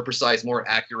more precise, more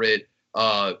accurate,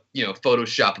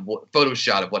 photoshot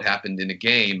of what happened in a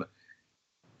game.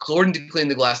 According to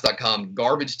cleaningtheglass.com,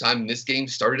 garbage time in this game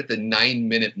started at the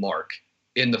 9-minute mark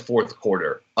in the fourth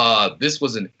quarter. This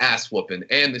was an ass whooping,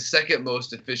 and the second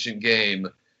most efficient game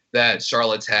that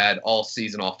Charlotte's had all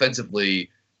season offensively,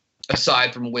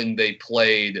 aside from when they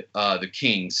played the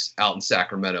Kings out in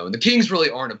Sacramento. And the Kings really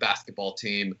aren't a basketball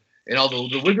team. And although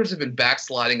the Wizards have been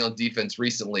backsliding on defense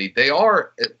recently, they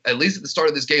are, at least at the start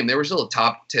of this game, they were still a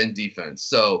top 10 defense.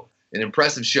 So an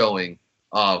impressive showing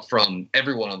from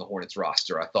everyone on the Hornets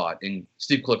roster, I thought, in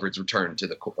Steve Clifford's return to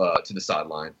the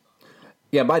sideline.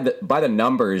 Yeah, by the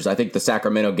numbers, I think the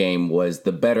Sacramento game was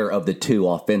the better of the two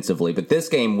offensively. But this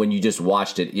game, when you just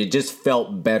watched it, you just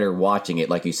felt better watching it,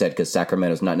 like you said, because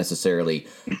Sacramento's not necessarily,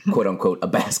 quote unquote, a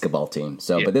basketball team.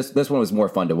 So, yeah. But this one was more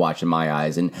fun to watch in my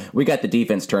eyes, and we got the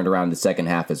defense turned around in the second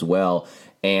half as well.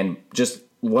 And just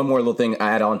one more little thing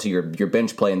I add on to your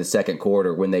bench play in the second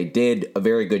quarter, when they did a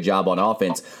very good job on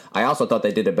offense, I also thought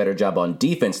they did a better job on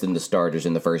defense than the starters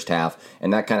in the first half,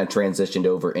 and that kind of transitioned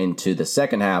over into the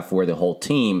second half where the whole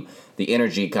team, the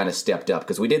energy kind of stepped up,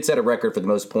 because we did set a record for the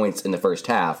most points in the first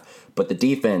half, but the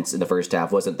defense in the first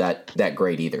half wasn't that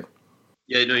great either.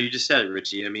 Yeah, no, you just said it,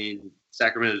 Richie. I mean,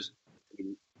 Sacramento's,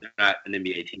 they're not an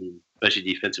NBA team, especially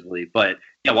defensively. But,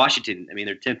 yeah, Washington, I mean,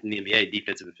 they're 10th in the NBA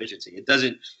defensive efficiency. It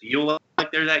doesn't feel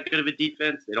like they're that good of a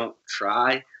defense. They don't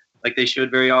try like they should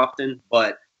very often.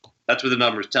 But That's what the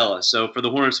numbers tell us. So for the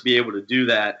Hornets to be able to do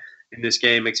that in this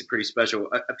game makes it pretty special.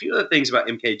 A few other things about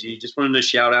MKG. Just wanted to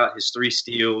shout out his 3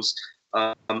 steals,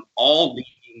 all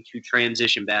leading to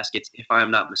transition baskets, if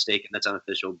I'm not mistaken. That's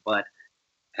unofficial, but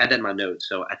I had that in my notes,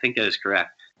 so I think that is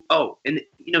correct. Oh, and,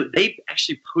 they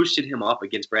actually posted him up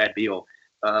against Brad Beal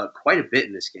quite a bit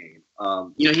in this game.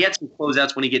 He had some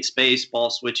closeouts when he gets space, ball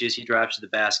switches, he drives to the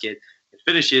basket and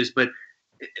finishes, but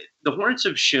the Hornets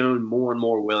have shown more and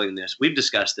more willingness. We've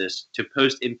discussed this, to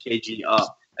post MKG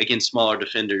up against smaller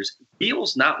defenders.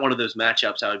 Beal's not one of those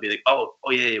matchups I would be like, oh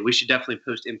yeah, we should definitely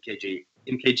post MKG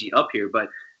up here. But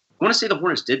I want to say the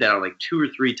Hornets did that on like 2 or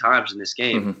 3 times in this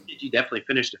game. MKG definitely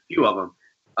finished a few of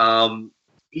them.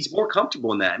 He's more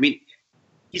comfortable in that. I mean,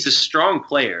 he's a strong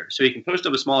player, so he can post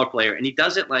up a smaller player, and he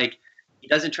doesn't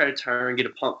try to turn, get a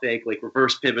pump fake, like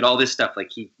reverse pivot, all this stuff.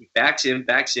 Like he backs in,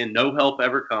 no help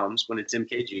ever comes when it's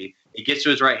MKG. He gets to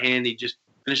his right hand, he just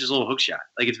finishes a little hook shot.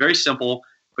 Like, it's very simple,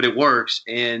 but it works,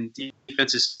 and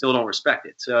defenses still don't respect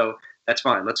it. So that's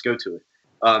fine. Let's go to it.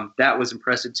 That was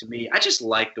impressive to me. I just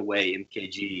like the way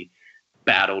MKG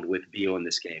battled with Beal in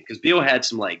this game, because Beal had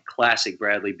some like classic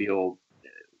Bradley Beal,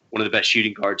 one of the best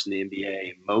shooting guards in the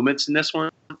NBA moments in this one.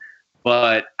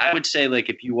 But I would say, like,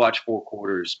 if you watch 4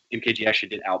 quarters, MKG actually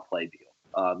did outplay Beal.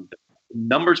 The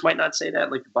numbers might not say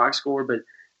that, like the box score, but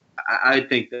I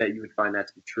think that you would find that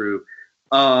to be true.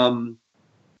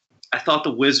 I thought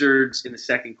the Wizards in the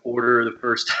second quarter, the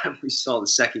first time we saw the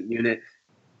second unit,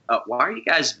 why are you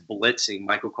guys blitzing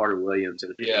Michael Carter-Williams in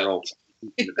the pick and roll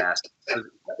in the basket?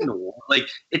 Like,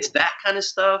 it's that kind of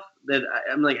stuff that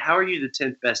I'm like, how are you the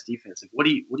 10th best defense? Like, what are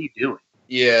you doing?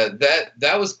 Yeah,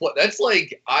 that's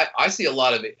like I see a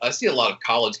lot of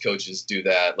college coaches do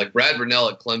that. Like Brad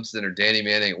Brunell at Clemson or Danny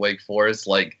Manning at Wake Forest.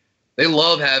 Like, they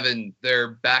love having their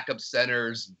backup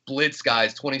centers blitz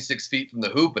guys 26 feet from the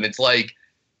hoop, and it's like,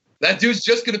 that dude's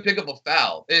just going to pick up a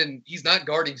foul, and he's not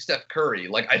guarding Steph Curry.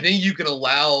 Like, I think you can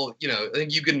allow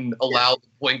the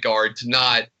point guard to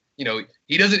not,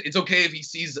 he doesn't. It's okay if he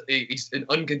sees an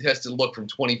uncontested look from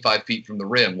 25 feet from the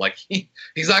rim. Like,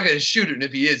 he's not going to shoot it, and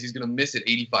if he is, he's going to miss it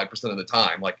 85% of the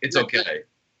time. Like, it's okay.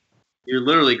 You're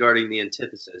literally guarding the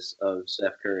antithesis of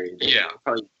Steph Curry. Yeah,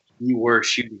 probably the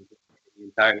worst shooting in the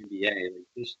entire NBA. Like,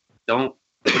 just don't.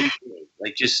 What are you doing?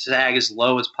 Like, just sag as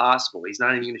low as possible. He's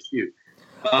not even going to shoot.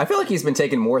 I feel like he's been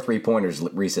taking more 3-pointers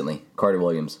recently,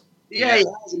 Carter-Williams. Yeah, he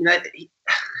has. I mean,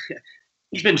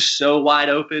 he's been so wide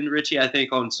open, Richie. I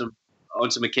think on some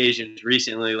occasions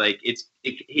recently, like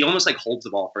he almost like holds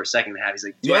the ball for a second and a half. He's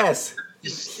like, yes,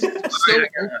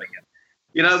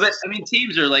 But I mean,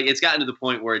 teams are like, it's gotten to the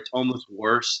point where it's almost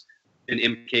worse than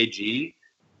MKG,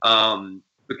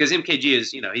 because MKG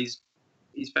is,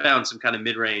 he's found some kind of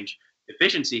mid-range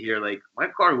efficiency here. Like,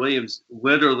 Michael Carter-Williams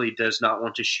literally does not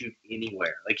want to shoot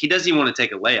anywhere. Like, he doesn't even want to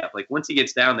take a layup. Like, once he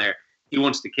gets down there, he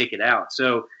wants to kick it out.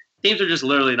 So teams are just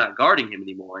literally not guarding him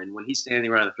anymore. And when he's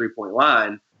standing around the 3-point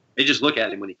line, they just look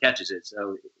at him when he catches it.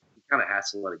 So he kind of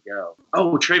has to let it go.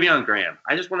 Oh, Treveon Graham.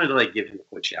 I just wanted to give him a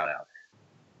quick shout out.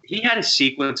 He had a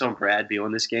sequence on Brad Beal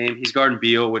in this game. He's guarding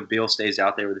Beal when Beal stays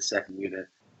out there with the second unit.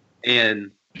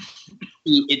 And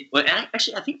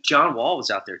actually, I think John Wall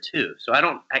was out there too. So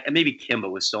maybe Kemba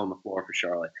was still on the floor for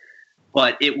Charlotte.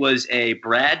 But it was a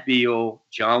Brad Beal,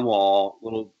 John Wall,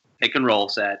 little pick and roll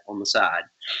set on the side.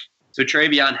 So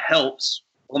Treveon helps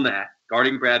on that,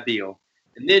 guarding Brad Beal.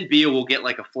 And then Beal will get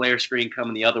like a flare screen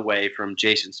coming the other way from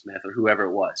Jason Smith or whoever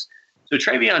it was. So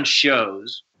Treveon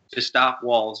shows to stop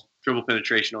Wall's dribble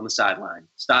penetration on the sideline.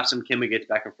 Stops him, Kemba gets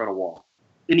back in front of Wall.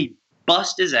 Then he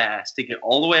busts his ass to get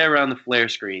all the way around the flare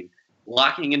screen,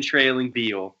 locking and trailing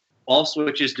Beal. Ball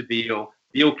switches to Beal.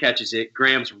 Beal catches it.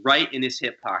 Graham's right in his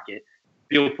hip pocket.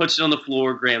 Beal puts it on the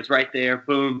floor. Graham's right there.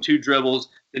 Boom, 2 dribbles.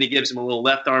 Then he gives him a little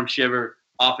left arm shiver.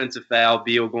 Offensive foul.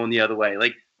 Beal going the other way.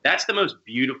 Like, that's the most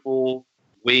beautiful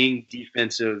wing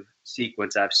defensive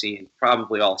sequence I've seen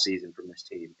probably all season from this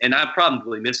team. And I'm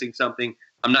probably missing something.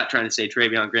 I'm not trying to say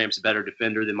Treveon Graham's a better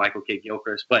defender than Michael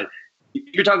Kidd-Gilchrist, but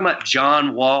you're talking about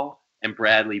John Wall and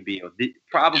Bradley Beal,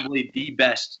 probably the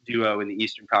best duo in the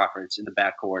Eastern Conference in the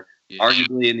backcourt,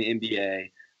 arguably in the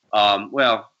NBA.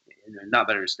 Not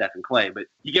better than Steph and Clay, but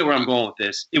you get where I'm going with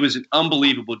this. It was an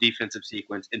unbelievable defensive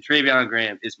sequence, and Treveon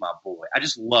Graham is my boy. I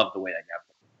just love the way that guy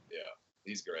plays. Yeah,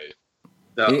 he's great.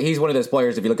 So, he's one of those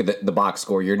players, if you look at the box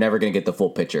score, you're never going to get the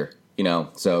full picture,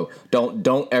 So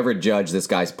don't ever judge this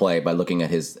guy's play by looking at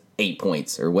his 8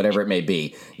 points or whatever it may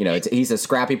be. He's a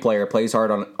scrappy player, plays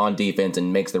hard on defense,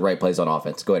 and makes the right plays on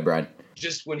offense. Go ahead, Brian.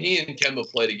 Just when he and Kemba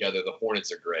play together, the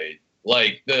Hornets are great.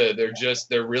 Like,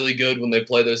 they're really good when they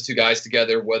play those two guys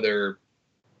together, whether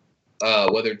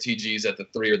TG's at the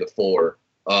 3 or the 4.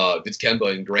 if it's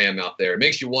Kemba and Graham out there. It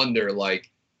makes you wonder, like,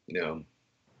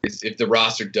 if the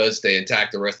roster does stay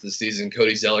intact the rest of the season,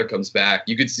 Cody Zeller comes back,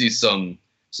 you could see some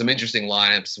interesting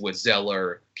lineups with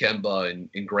Zeller, Kemba,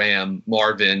 and Graham,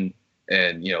 Marvin,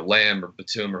 and Lamb or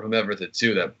Batum or whomever the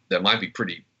two that might be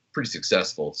pretty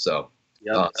successful. So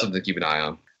something to keep an eye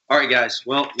on. All right, guys.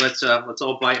 Well, let's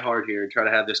all bite hard here and try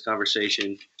to have this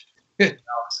conversation. The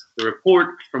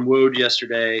report from Woj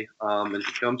yesterday, and if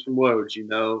it comes from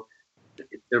Woj,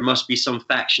 there must be some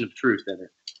faction of truth in it.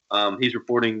 He's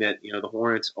reporting that the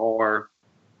Hornets are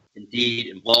indeed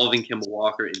involving Kemba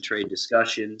Walker in trade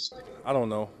discussions. I don't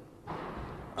know.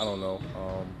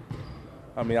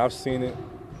 I mean, I've seen it.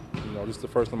 This is the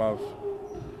first time I've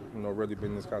really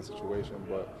been in this kind of situation.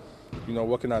 But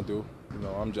what can I do?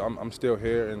 I'm still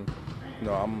here, and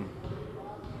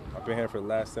I've been here for the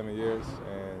last 7 years,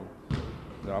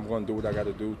 and I'm going to do what I got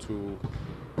to do to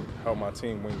help my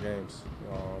team win games.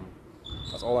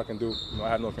 That's all I can do. I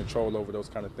have no control over those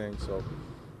kind of things. So,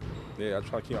 yeah, I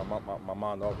try to keep my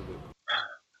mind off of it.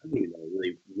 I don't even know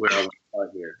really where I want to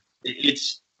start here.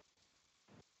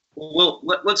 Well,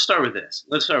 let's start with this.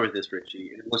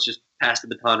 Richie. Let's just pass the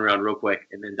baton around real quick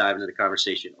and then dive into the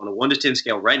conversation. On a 1 to 10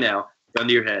 scale right now, gun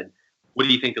to your head, what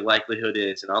do you think the likelihood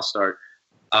is? And I'll start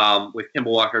with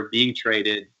Kemba Walker being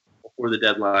traded before the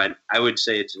deadline. I would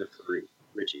say it's in a 3,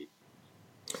 Richie.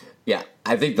 Yeah,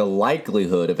 I think the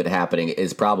likelihood of it happening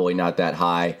is probably not that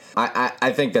high.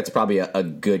 I think that's probably a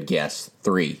good guess,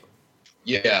 3.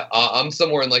 Yeah, I'm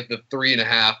somewhere in like the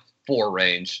 3.5, 4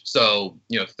 range. So,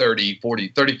 30, 40,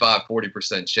 35,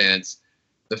 40% chance.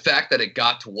 The fact that it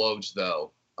got to Woj,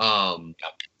 though,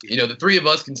 the three of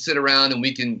us can sit around and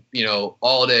we can,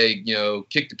 all day,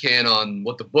 kick the can on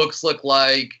what the books look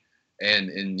like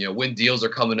and when deals are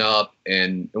coming up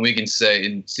and we can say,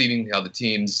 and seeing how the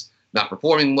team's not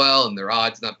performing well and their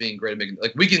odds not being great.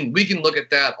 We can look at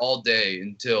that all day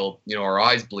until, our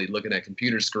eyes bleed looking at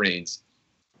computer screens.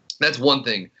 That's one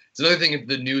thing. It's another thing if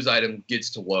the news item gets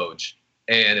to Woj.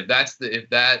 And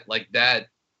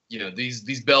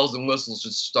these bells and whistles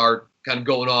just start kind of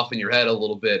going off in your head a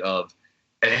little bit of,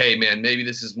 hey man, maybe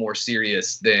this is more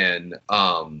serious than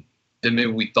maybe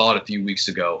we thought a few weeks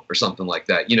ago or something like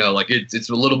that. It's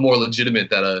a little more legitimate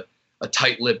that a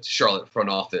tight-lipped Charlotte front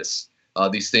office,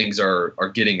 these things are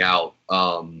getting out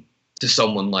to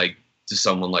someone like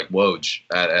Woj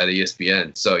at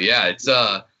ESPN. So yeah,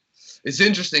 it's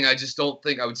interesting. I just don't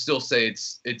think I would still say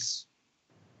it's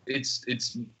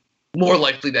more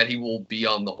likely that he will be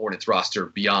on the Hornets roster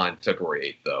beyond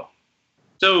February 8th, though.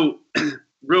 So,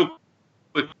 real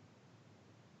quick,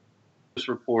 this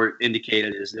report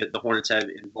indicated is that the Hornets have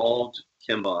involved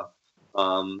Kemba,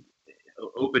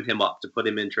 opened him up to put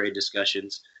him in trade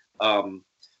discussions.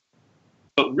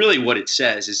 But really what it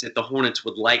says is that the Hornets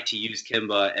would like to use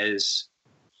Kemba as,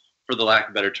 for the lack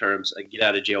of better terms, a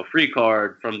get-out-of-jail-free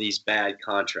card from these bad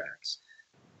contracts.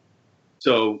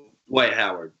 So Dwight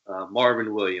Howard,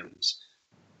 Marvin Williams,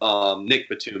 Nick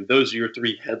Batum, those are your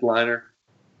 3 headliner,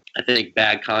 I think,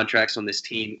 bad contracts on this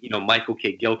team. Michael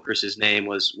Kidd-Gilchrist's name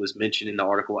was mentioned in the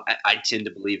article. I tend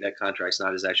to believe that contract's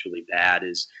not as actually bad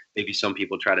as maybe some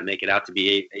people try to make it out to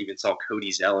be. I even saw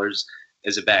Cody Zeller's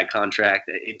as a bad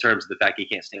contract in terms of the fact he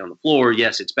can't stay on the floor.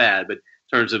 Yes, it's bad, but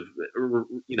in terms of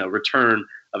return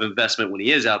of investment when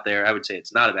he is out there, I would say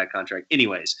it's not a bad contract.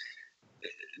 Anyways,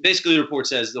 basically the report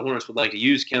says the Hornets would like to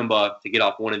use Kemba to get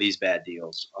off one of these bad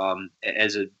deals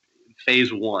as a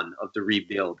phase 1 of the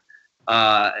rebuild.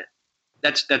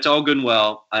 That's all good and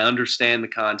well. I understand the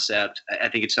concept. I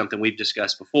think it's something we've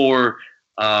discussed before.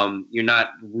 You're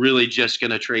not really just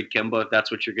going to trade Kemba if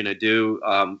that's what you're going to do.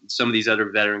 Some of these other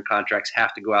veteran contracts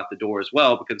have to go out the door as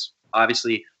well, because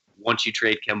obviously once you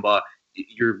trade Kemba,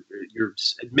 you're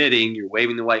admitting, you're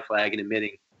waving the white flag and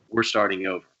admitting we're starting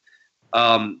over.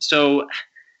 So,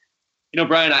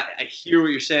 Brian, I hear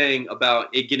what you're saying about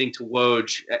it getting to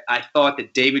Woj. I thought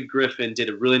that David Griffin did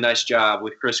a really nice job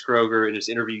with Chris Kroger in his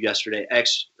interview yesterday.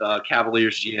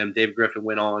 Ex-Cavaliers GM David Griffin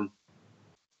went on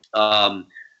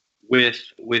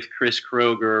with Chris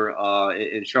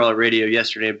Kroger in Charlotte radio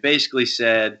yesterday and basically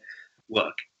said,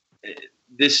 look,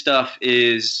 this stuff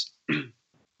is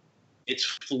it's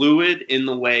fluid in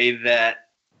the way that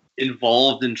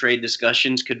involved in trade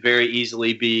discussions could very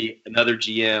easily be another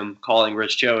GM calling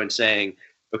Rich Cho and saying,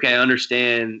 okay, I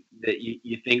understand that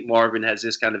you think Marvin has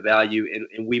this kind of value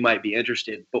and we might be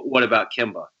interested, but what about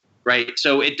Kemba, right?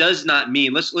 So it does not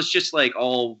mean, let's just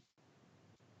all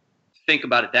think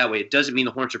about it that way. It doesn't mean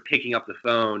the Hornets are picking up the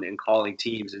phone and calling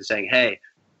teams and saying, hey,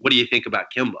 what do you think about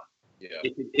Kemba? Yeah.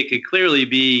 It could clearly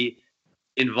be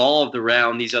involved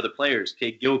around these other players,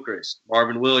 Kidd-Gilchrist,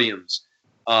 Marvin Williams,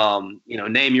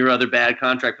 name your other bad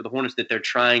contract for the Hornets that they're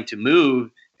trying to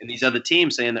move, and these other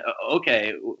teams saying,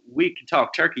 okay, we can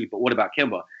talk turkey, but what about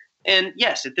Kemba? And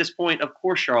yes, at this point, of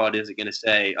course, Charlotte isn't going to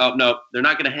say, oh, no, they're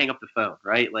not going to hang up the phone,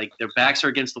 right? Like, their backs are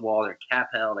against the wall. They're cap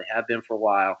hell. They have been for a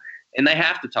while, and they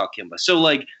have to talk Kemba. So,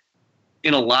 like,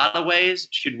 in a lot of ways,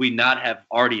 should we not have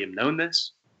already known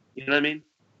this? You know what I mean?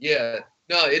 Yeah.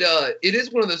 No, it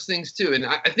is one of those things, too. And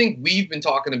I think we've been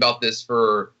talking about this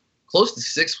for close to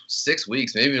six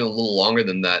weeks, maybe even a little longer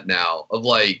than that now, of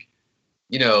like,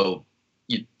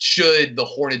 should the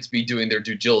Hornets be doing their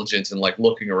due diligence and like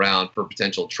looking around for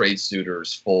potential trade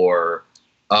suitors for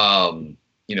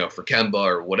Kemba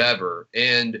or whatever.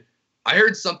 And I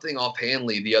heard something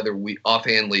offhandedly the other week.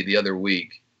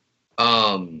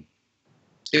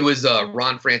 It was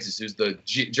Ron Francis, who's the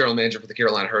general manager for the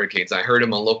Carolina Hurricanes. I heard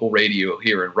him on local radio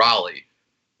here in Raleigh.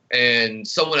 And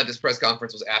someone at this press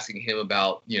conference was asking him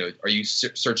about, are you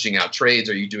searching out trades?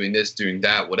 Are you doing this, doing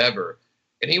that, whatever?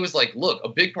 And he was like, look, a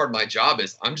big part of my job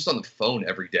is I'm just on the phone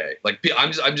every day. Like,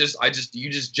 you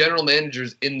just general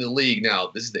managers in the league. Now,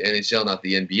 this is the NHL, not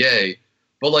the NBA.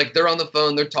 But, like, they're on the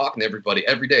phone. They're talking to everybody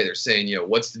every day. They're saying,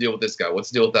 what's the deal with this guy? What's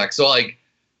the deal with that? So, like,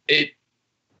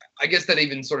 I guess that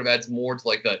even sort of adds more to,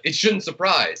 like, it shouldn't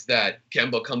surprise that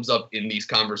Kemba comes up in these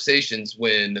conversations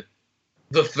when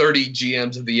the 30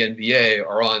 GMs of the NBA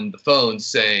are on the phone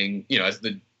saying, as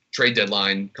the trade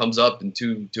deadline comes up in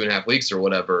 2.5 weeks or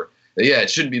whatever, yeah, it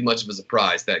shouldn't be much of a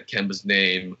surprise that Kemba's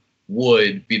name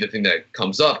would be the thing that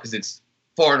comes up because it's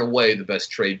far and away the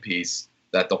best trade piece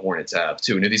that the Hornets have,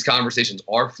 too. And if these conversations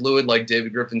are fluid, like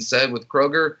David Griffin said with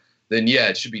Kroger, then, yeah,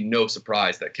 it should be no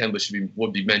surprise that Kemba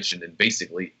would be mentioned in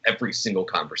basically every single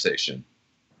conversation.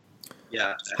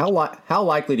 Yeah. How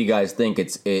likely do you guys think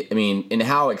and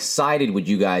how excited would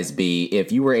you guys be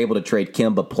if you were able to trade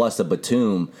Kemba plus a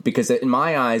Batum? Because in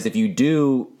my eyes, if you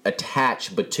do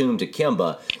attach Batum to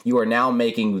Kemba, you are now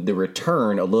making the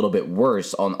return a little bit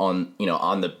worse on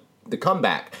the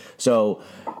comeback. So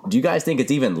do you guys think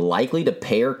it's even likely to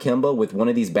pair Kemba with one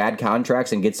of these bad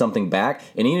contracts and get something back?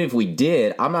 And even if we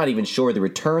did, I'm not even sure the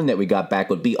return that we got back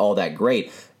would be all that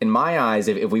great. In my eyes,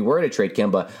 if we were to trade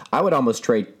Kemba, I would almost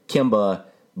trade Kemba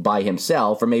by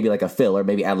himself or maybe like a filler,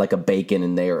 maybe add like a Bacon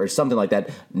in there or something like that,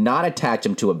 not attach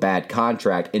him to a bad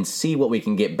contract and see what we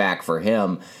can get back for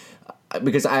him.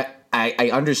 Because I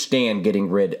understand getting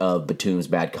rid of Batum's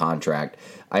bad contract.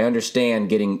 I understand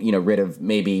getting rid of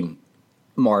maybe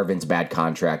Marvin's bad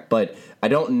contract, but I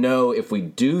don't know if we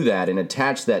do that and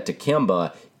attach that to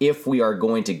Kemba if we are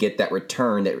going to get that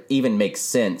return that even makes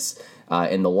sense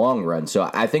in the long run.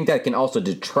 So I think that can also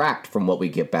detract from what we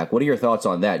get back. What are your thoughts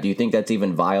on that? Do you think that's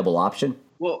even a viable option?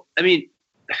 Well, I mean,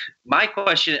 my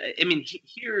question,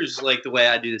 here's like the way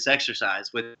I do this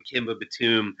exercise with Kemba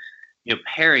Batum,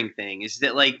 pairing thing is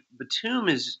that like Batum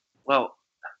is, well,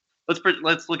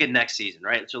 let's look at next season,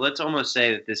 right? So let's almost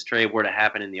say that this trade were to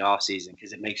happen in the offseason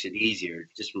because it makes it easier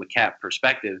just from a cap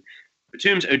perspective.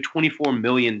 Batum's owed $24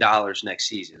 million next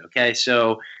season, okay?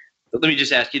 So let me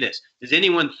just ask you this. Does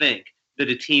anyone think that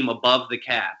a team above the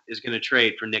cap is going to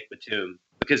trade for Nick Batum?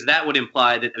 Because that would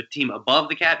imply that a team above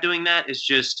the cap doing that is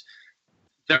just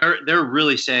they're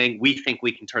really saying we think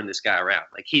we can turn this guy around.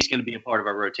 Like he's going to be a part of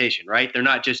our rotation, right? They're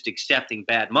not just accepting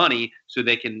bad money so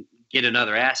they can get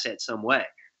another asset some way.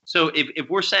 So if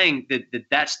we're saying that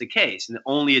that's the case and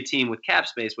only a team with cap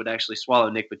space would actually swallow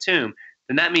Nick Batum,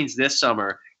 then that means this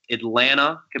summer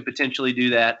Atlanta could potentially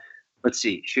do that. Let's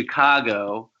see,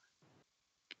 Chicago,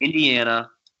 Indiana,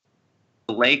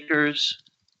 the Lakers,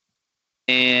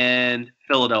 and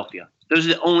Philadelphia. Those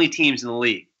are the only teams in the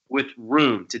league with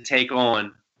room to take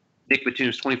on Nick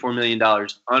Batum's $24 million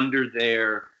under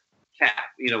their cap,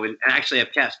 and actually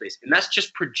have cap space. And that's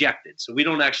just projected. So we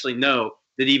don't actually know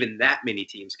that even that many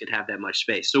teams could have that much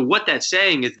space. So what that's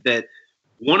saying is that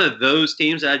one of those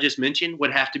teams that I just mentioned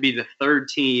would have to be the third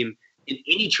team in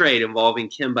any trade involving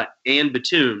Kemba and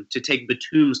Batum to take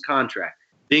Batum's contract.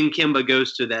 Then Kemba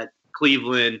goes to that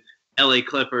Cleveland, LA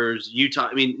Clippers,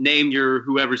 Utah. Name your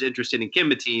whoever's interested in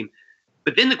Kemba team.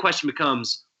 But then the question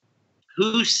becomes,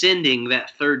 who's sending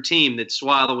that third team that's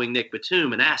swallowing Nick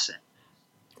Batum an asset?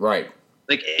 Right.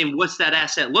 Like, and what's that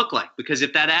asset look like? Because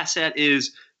if that asset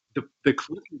is the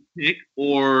Clippers pick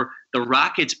or the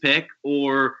Rockets pick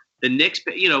or the Knicks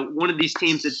pick, one of these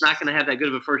teams that's not going to have that good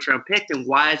of a first round pick, then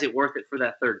why is it worth it for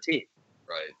that third team?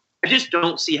 Right. I just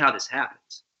don't see how this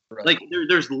happens. Right. Like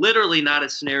there's literally not a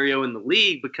scenario in the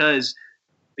league because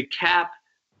the cap,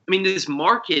 this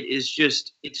market is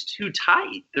just, it's too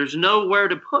tight. There's nowhere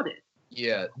to put it.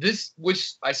 Yeah,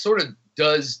 which I sort of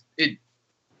does it.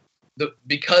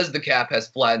 because the cap has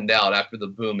flattened out after the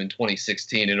boom in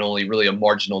 2016 and only really a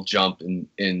marginal jump in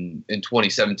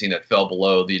 2017 that fell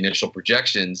below the initial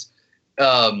projections.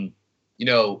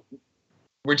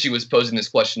 Richie was posing this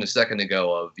question a second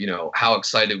ago of, how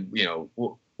excited,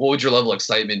 what would your level of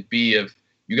excitement be if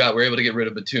you were able to get rid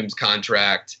of Batum's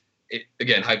contract?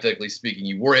 Again, hypothetically speaking,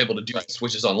 you were able to do this,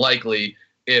 which is unlikely.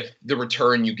 If the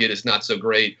return you get is not so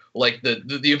great, like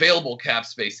the available cap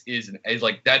space is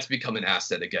like that's become an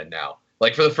asset again now.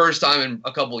 Like for the first time in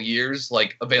a couple of years,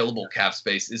 like available cap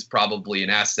space is probably an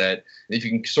asset. And if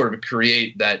you can sort of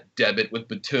create that debit with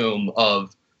Batum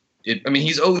of it, I mean,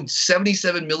 he's owed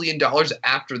 $77 million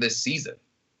after this season.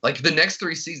 Like the next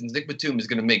 3 seasons, Nick Batum is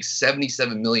going to make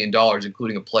 $77 million,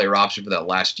 including a player option for that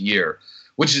last year,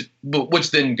 which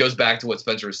then goes back to what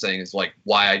Spencer was saying is like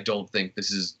why I don't think this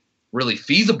is really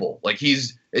feasible. Like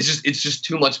it's just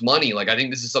too much money. Like I think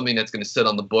this is something that's going to sit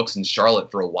on the books in Charlotte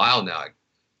for a while now. I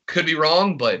could be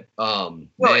wrong, but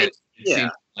it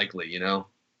seems likely,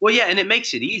 Well, yeah, and it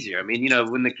makes it easier. I mean,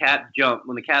 when the cap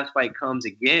spike comes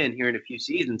again here in a few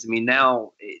seasons, I mean,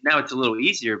 now it's a little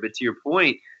easier. But to your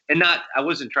point, I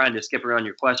wasn't trying to skip around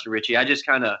your question, Richie. I just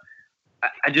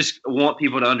want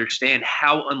people to understand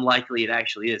how unlikely it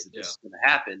actually is that this is going to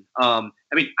happen. I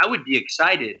mean, I would be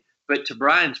excited. But to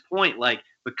Brian's point, like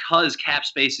because cap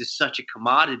space is such a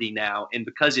commodity now and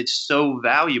because it's so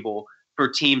valuable for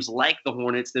teams like the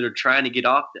Hornets that are trying to get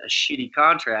off a shitty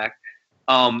contract,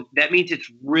 that means it's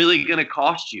really going to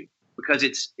cost you because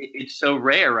it's so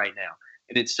rare right now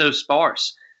and it's so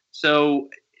sparse. So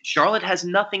Charlotte has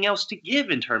nothing else to give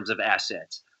in terms of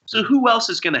assets. So who else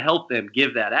is going to help them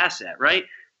give that asset, right?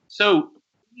 So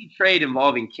any trade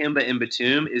involving Kemba and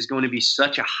Batum is going to be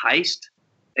such a heist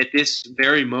at this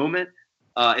very moment,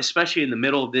 especially in the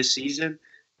middle of this season,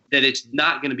 that it's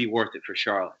not going to be worth it for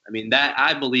Charlotte. I mean, that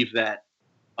I believe that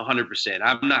 100%.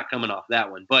 I'm not coming off that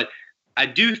one. But I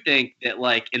do think that,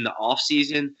 like, in the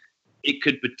offseason, it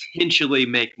could potentially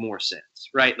make more sense,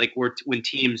 right? Like when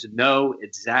teams know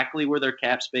exactly where their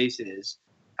cap space is,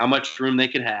 how much room they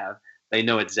could have, they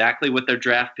know exactly what their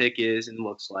draft pick is and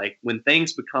looks like. When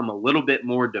things become a little bit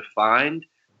more defined,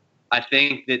 I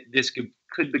think that this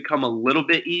could become a little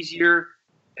bit easier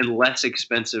and less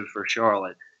expensive for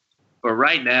Charlotte. But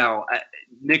right now,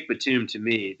 Nick Batum, to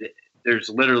me, there's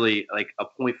literally like a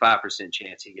 0.5%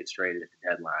 chance he gets traded at the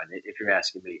deadline, if you're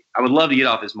asking me. I would love to get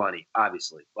off his money,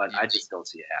 obviously, but I just don't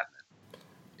see it happening.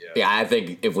 Yeah, I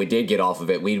think if we did get off of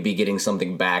it, we'd be getting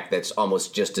something back that's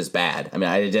almost just as bad. I mean,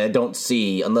 I don't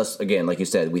see, unless, again, like you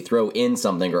said, we throw in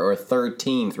something or a third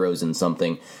team throws in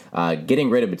something,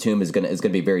 getting rid of Batum is gonna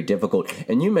be very difficult.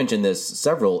 And you mentioned this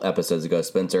several episodes ago,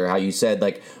 Spencer, how you said,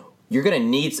 like, you're going to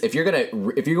need, if you're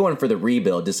going for the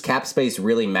rebuild, does cap space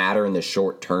really matter in the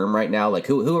short term right now? Like,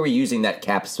 who are we using that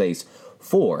cap space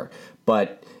for?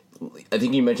 But I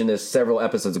think you mentioned this several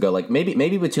episodes ago. Like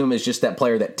maybe Batum is just that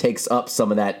player that takes up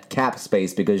some of that cap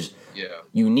space because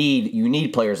you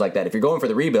need players like that. If you're going for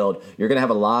the rebuild, you're going to have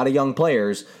a lot of young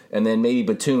players, and then maybe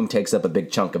Batum takes up a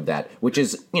big chunk of that, which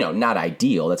is not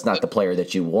ideal. That's not the player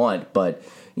that you want, but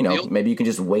maybe you can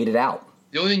just wait it out.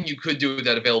 The only thing you could do with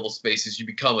that available space is you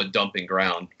become a dumping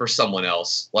ground for someone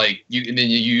else. Like and then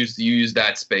you use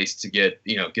that space to get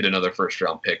another first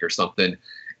round pick or something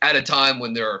at a time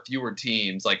when there are fewer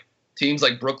teams like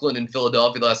Brooklyn and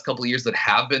Philadelphia the last couple of years that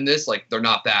have been this, like they're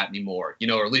not that anymore,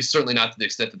 or at least certainly not to the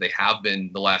extent that they have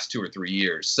been the last 2 or 3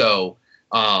 years. So,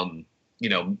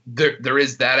 there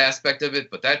is that aspect of it,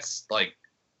 but that's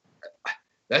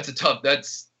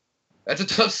a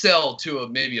tough sell to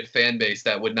maybe a fan base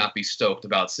that would not be stoked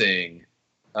about seeing,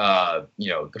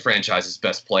 the franchise's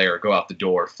best player go out the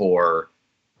door for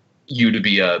you to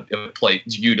be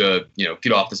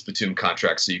get off this Batum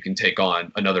contract so you can take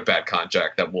on another bad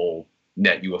contract that will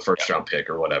net you a first round pick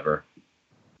or whatever.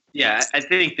 Yeah, I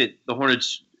think that the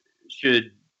Hornets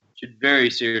should very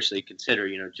seriously consider,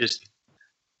 just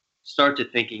start to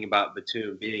thinking about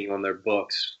Batum being on their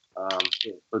books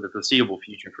for the foreseeable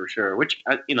future for sure, which,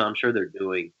 I'm sure they're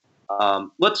doing.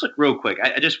 Let's look real quick.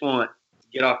 I just want to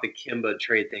get off the Kemba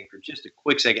trade thing for just a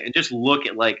quick second and just look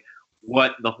at like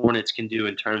what the Hornets can do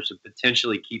in terms of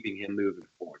potentially keeping him moving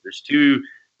forward. There's 2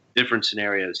 different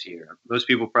scenarios here. Most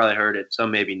people probably heard it, some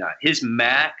maybe not. His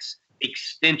max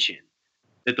extension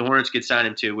that the Hornets could sign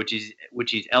him to, which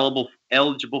he's eligible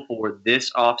for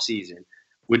this offseason,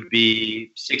 would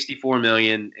be $64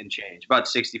 million and change, about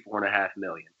 $64.5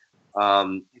 million.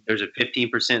 There's a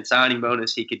 15% signing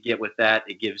bonus he could get with that.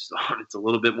 It gives the Hornets a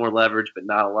little bit more leverage, but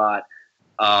not a lot.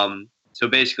 So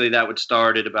basically that would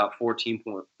start at about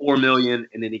 $14.4 million,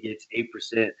 and then he gets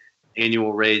 8%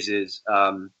 annual raises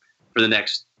for the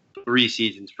next 3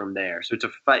 seasons from there. So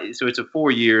it's a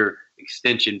 4-year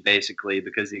extension basically,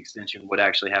 because the extension would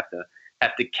actually have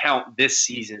to count this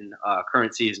season,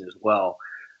 current season as well.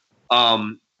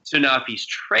 So now if he's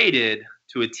traded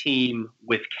to a team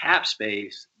with cap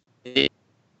space, they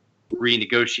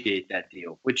renegotiate that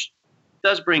deal, which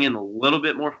does bring in a little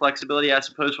bit more flexibility, I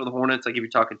suppose, for the Hornets, like if you're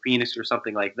talking Phoenix or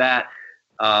something like that.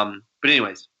 But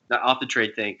anyways, off the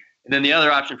trade thing. And then the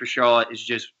other option for Charlotte is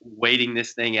just waiting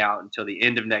this thing out until the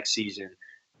end of next season.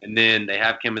 And then they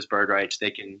have Kemba's bird rights. They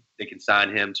can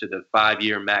sign him to the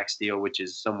 5-year max deal, which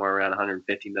is somewhere around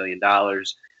 $150 million.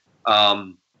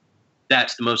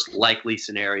 That's the most likely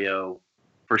scenario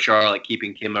for Charlotte,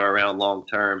 keeping Kemba around long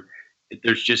term.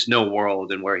 There's just no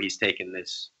world in where he's taken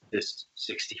this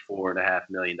 $64.5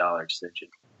 million extension.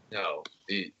 No,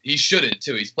 he shouldn't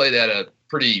too. He's played at a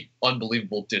pretty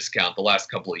unbelievable discount the last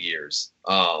couple of years.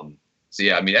 So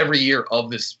yeah, I mean, every year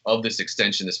of this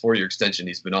extension, this 4-year extension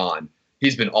he's been on,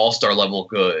 he's been all-star level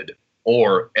good,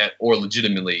 or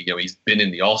legitimately, he's been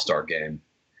in the all-star game.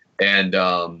 And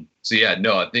so yeah,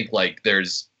 no, I think like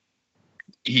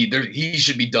he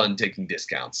should be done taking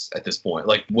discounts at this point.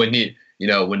 Like when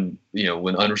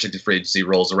when unrestricted free agency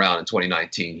rolls around in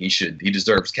 2019, he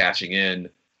deserves cashing in,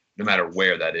 no matter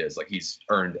where that is. Like, he's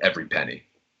earned every penny.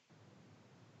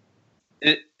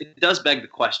 It does beg the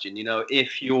question,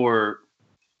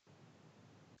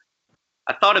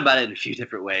 I thought about it in a few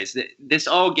different ways. This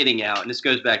all getting out, and this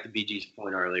goes back to BG's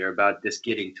point earlier about this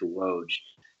getting to Woj,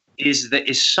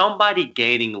 is somebody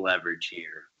gaining leverage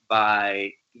here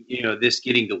by this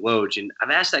getting to Woj? And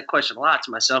I've asked that question a lot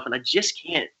to myself, and I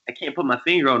can't put my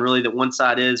finger on really that one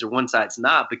side is or one side's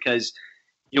not, because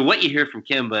what you hear from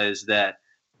Kemba is that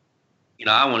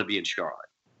I want to be in Charlotte,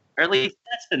 or at least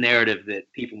that's the narrative that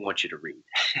people want you to read.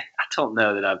 I don't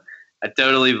know that I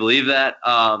totally believe that,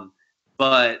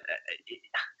 but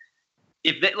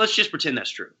let's just pretend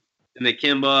that's true, and that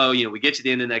Kemba, we get to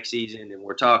the end of next season and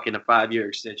we're talking a 5-year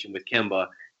extension with Kemba.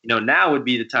 Now would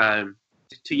be the time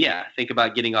to think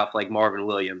about getting off like Marvin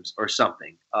Williams or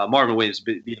something. Marvin Williams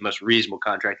would be the most reasonable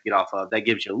contract to get off of. That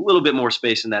gives you a little bit more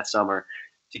space in that summer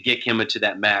to get Kemba to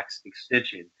that max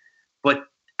extension. But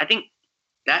I think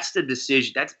that's the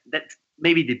decision. That's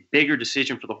maybe the bigger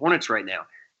decision for the Hornets right now.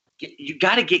 You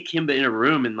got to get Kemba in a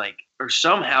room and or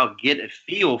somehow get a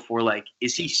feel for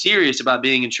is he serious about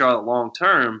being in Charlotte long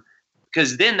term?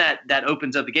 Because then that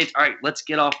opens up the gates. All right, let's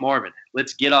get off Marvin.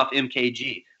 Let's get off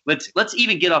MKG. Let's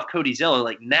even get off Cody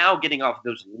Zeller. Now getting off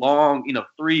those long,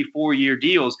 3-4 year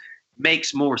deals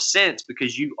makes more sense,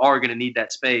 because you are going to need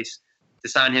that space to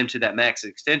sign him to that max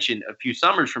extension a few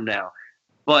summers from now.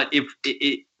 But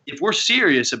if we're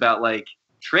serious about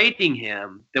trading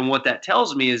him, then what that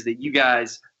tells me is that you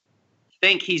guys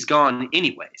think he's gone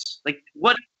anyways.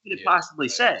 What could it possibly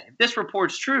say? If this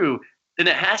report's true, then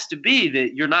it has to be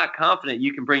that you're not confident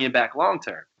you can bring him back long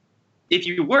term. If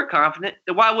you were confident,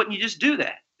 then why wouldn't you just do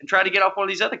that and try to get off one of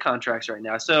these other contracts right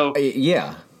now? So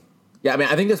yeah. I mean,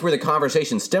 I think that's where the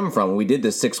conversation stemmed from. When we did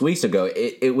this 6 weeks ago,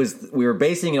 we were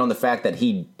basing it on the fact that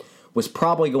he was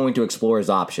probably going to explore his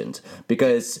options,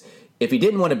 because if he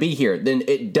didn't want to be here, then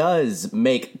it does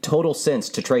make total sense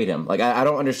to trade him. I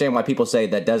don't understand why people say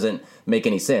that doesn't make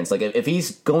any sense. If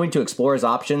he's going to explore his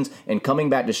options and coming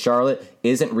back to Charlotte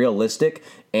isn't realistic,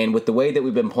 and with the way that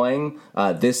we've been playing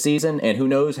this season, and who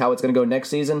knows how it's going to go next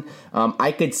season,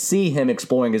 I could see him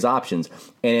exploring his options.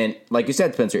 And like you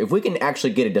said, Spencer, if we can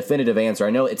actually get a definitive answer, I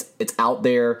know it's out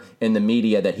there in the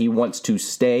media that he wants to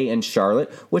stay in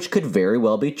Charlotte, which could very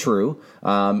well be true.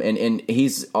 And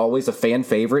he's always a fan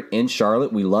favorite in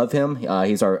Charlotte. We love him.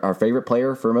 He's our favorite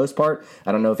player for the most part.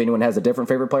 I don't know if anyone has a different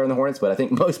favorite player in the Hornets, but I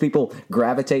think most people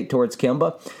gravitate towards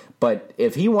Kemba. But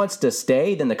if he wants to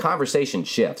stay, then the conversation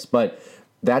shifts. But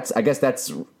I guess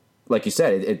that's like you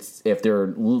said. It's if they're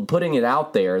putting it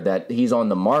out there that he's on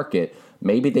the market,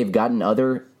 maybe they've gotten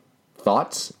other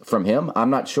thoughts from him. I'm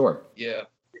not sure. Yeah.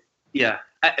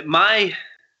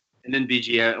 And then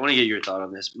BG, I want to get your thought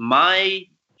on this. My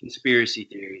conspiracy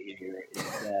theory here is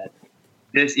that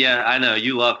this. Yeah, I know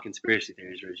you love conspiracy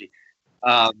theories, Reggie.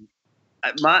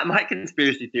 My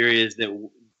conspiracy theory is that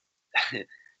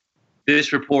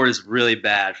this report is really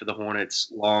bad for the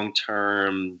Hornets'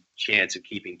 long-term chance of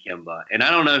keeping Kemba. And I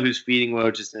don't know who's feeding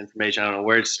Woj this information. I don't know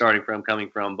where it's coming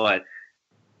from. But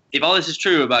if all this is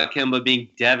true about Kemba being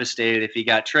devastated if he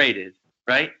got traded,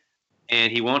 right,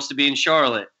 and he wants to be in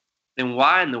Charlotte, then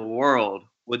why in the world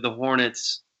would the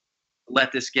Hornets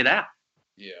let this get out?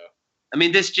 Yeah. I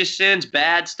mean, this just sends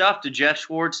bad stuff to Jeff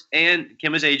Schwartz and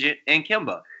Kemba's agent and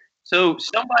Kemba. So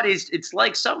it's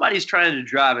like somebody's trying to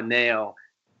drive a nail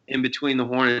in between the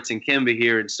Hornets and Kemba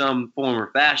here in some form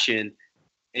or fashion.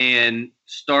 and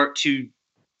start to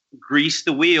grease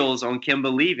the wheels on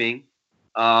Kemba leaving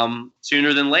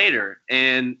sooner than later.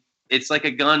 And it's like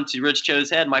a gun to Rich Cho's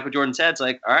head, Michael Jordan's head. It's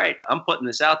like, all right, I'm putting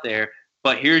this out there,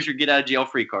 but here's your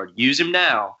get-out-of-jail-free card. Use him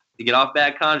now to get off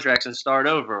bad contracts and start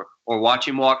over, or watch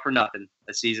him walk for nothing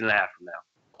a season and a half from now.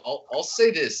 I'll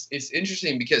say this. It's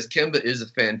interesting because Kemba is a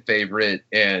fan favorite,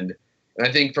 and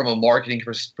I think from a marketing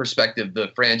perspective,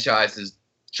 the franchise has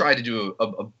tried to do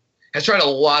a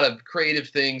lot of creative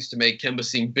things to make Kemba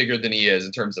seem bigger than he is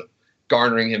in terms of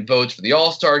garnering him votes for the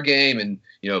All-Star game and,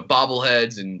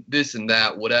 bobbleheads and this and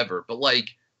that, whatever. But,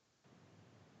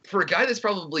 for a guy that's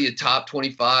probably a top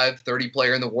 25, 30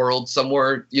 player in the world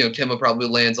somewhere, Kemba probably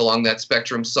lands along that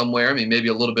spectrum somewhere. I mean, maybe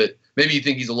a little bit. Maybe you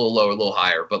think he's a little lower, a little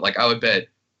higher. But, I would bet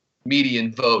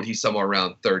median vote, he's somewhere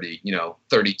around 30,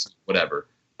 32, whatever.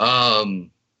 The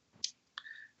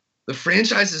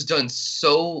franchise has done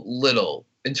so little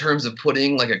in terms of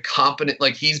putting a competent,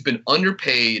 he's been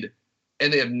underpaid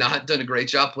and they have not done a great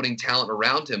job putting talent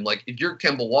around him. If you're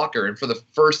Kemba Walker and for the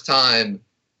first time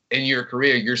in your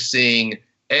career, you're seeing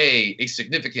a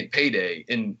significant payday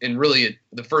and really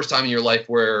the first time in your life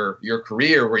where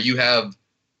you have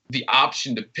the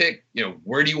option to pick,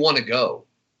 where do you want to go?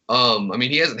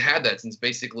 He hasn't had that since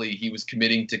basically he was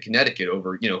committing to Connecticut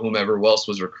over, whomever else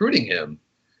was recruiting him.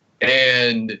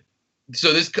 And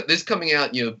so this coming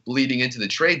out, bleeding into the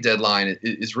trade deadline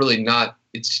is really not,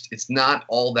 it's not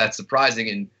all that surprising.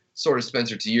 And sort of,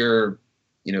 Spencer, to your,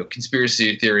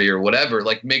 conspiracy theory or whatever,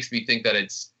 makes me think that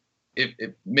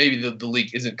if maybe the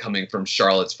leak isn't coming from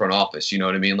Charlotte's front office, you know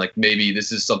what I mean? Maybe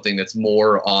this is something that's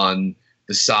more on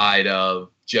the side of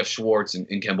Jeff Schwartz and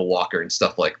Kemba Walker and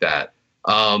stuff like that.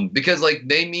 Because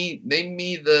name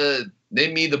me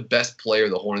the best player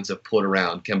the Hornets have put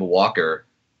around Kemba Walker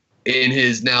in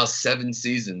his now 7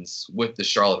 seasons with the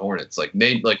Charlotte Hornets.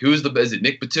 Who's the best? Is it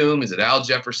Nick Batum? Is it Al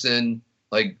Jefferson?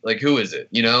 Who is it?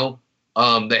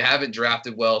 They haven't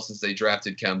drafted well since they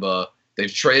drafted Kemba.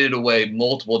 They've traded away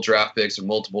multiple draft picks or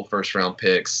multiple first-round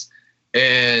picks.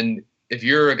 And if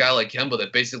you're a guy like Kemba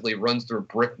that basically runs through a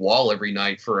brick wall every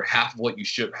night for half of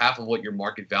what your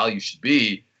market value should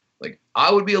be,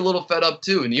 I would be a little fed up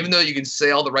too. And even though you can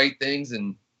say all the right things,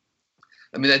 and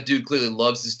that dude clearly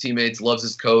loves his teammates, loves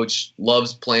his coach,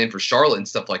 loves playing for Charlotte and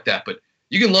stuff like that. But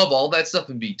you can love all that stuff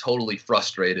and be totally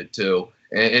frustrated too.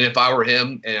 And if I were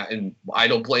him, and I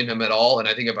don't blame him at all, and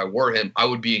I think if I were him, I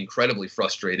would be incredibly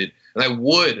frustrated. And I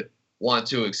would want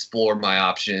to explore my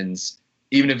options,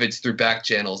 even if it's through back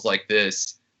channels like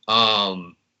this.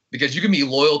 Because you can be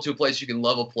loyal to a place, you can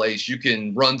love a place, you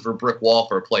can run through a brick wall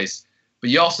for a place, but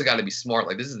you also got to be smart.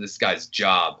 This is this guy's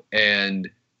job. And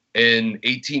in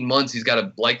 18 months, he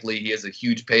has a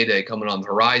huge payday coming on the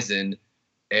horizon.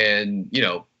 And,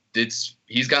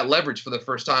 he's got leverage for the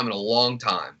first time in a long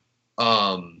time.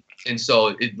 And so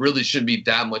it really shouldn't be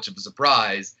that much of a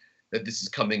surprise that this is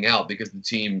coming out because the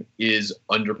team is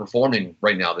underperforming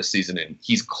right now this season. And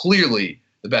he's clearly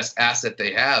the best asset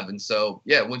they have. And so,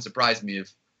 yeah, it wouldn't surprise me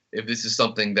if this is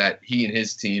something that he and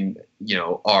his team,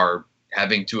 are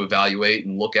having to evaluate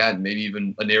and look at, and maybe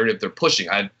even a narrative they're pushing.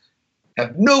 I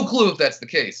have no clue if that's the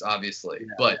case, obviously,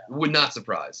 but would not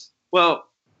surprise. Well,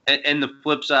 and the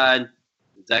flip side,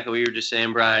 exactly what you were just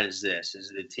saying, Brian, is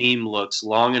the team looks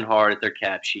long and hard at their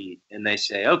cap sheet, and they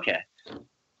say, okay,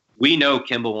 we know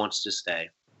Kemba wants to stay.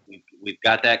 We've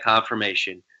got that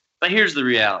confirmation. But here's the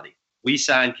reality. We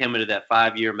signed Kemba to that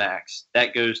 5-year max.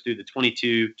 That goes through the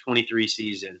 22-23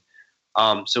 season.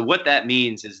 So what that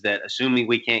means is that assuming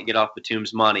we can't get off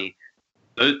Batum's money,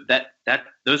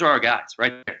 those are our guys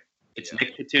right there. It's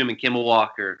Nick Batum and Kemba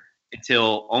Walker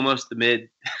until almost the mid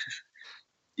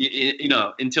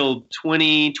until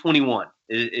 2021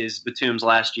 is Batum's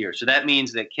last year. So that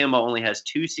means that Kemba only has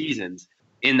 2 seasons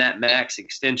in that max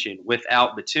extension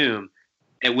without Batum,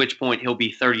 at which point he'll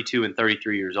be 32 and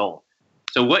 33 years old.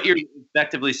 So what you're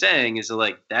effectively saying is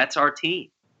that's our team.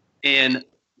 And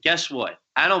guess what?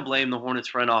 I don't blame the Hornets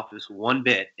front office one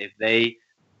bit if they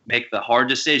make the hard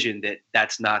decision that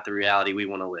that's not the reality we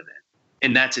want to live in.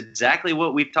 And that's exactly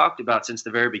what we've talked about since the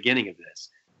very beginning of this.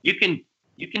 You can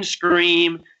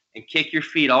scream and kick your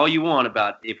feet all you want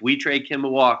about if we trade Kemba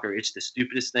Walker, it's the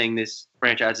stupidest thing this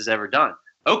franchise has ever done.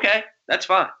 Okay, that's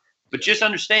fine. But just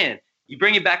understand, you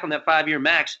bring it back on that 5-year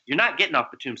max, you're not getting off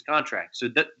Batum's contract. So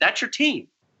that's your team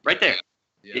right there.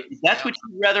 Yeah. If that's what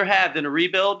you'd rather have than a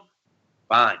rebuild,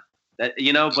 fine. But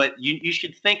you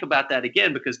should think about that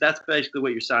again because that's basically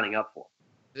what you're signing up for.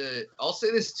 I'll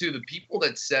say this too. The people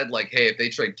that said hey, if they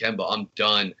trade Kemba, I'm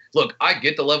done. Look, I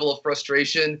get the level of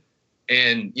frustration,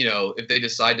 And, if they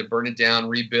decide to burn it down,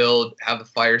 rebuild, have the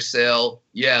fire sale,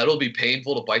 yeah, it'll be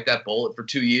painful to bite that bullet for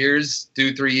 3 years.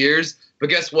 But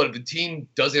guess what? If the team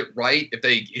does it right, if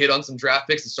they hit on some draft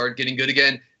picks and start getting good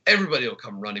again, everybody will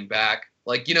come running back.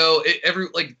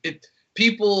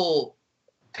 People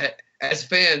as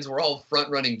fans, we're all front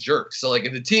running jerks. So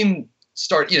if the team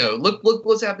look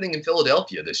what's happening in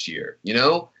Philadelphia this year,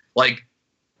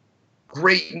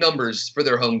 great numbers for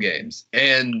their home games.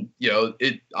 And,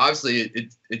 it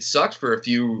sucked for a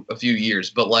few years,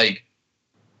 but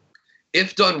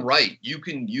if done right, you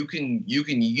can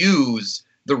use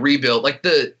the rebuild.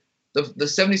 The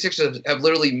 76ers have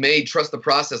literally made trust the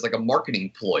process like a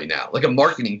marketing ploy now, like a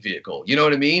marketing vehicle. You know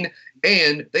what I mean?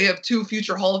 And they have 2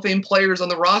 future Hall of Fame players on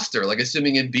the roster,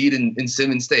 assuming Embiid and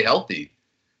Simmons stay healthy.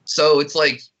 So it's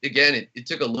again, it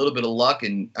took a little bit of luck,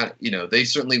 and, they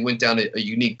certainly went down a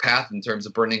unique path in terms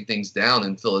of burning things down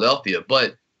in Philadelphia.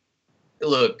 But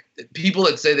look, people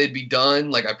that say they'd be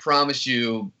done, I promise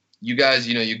you, you guys,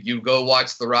 you go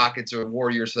watch the Rockets or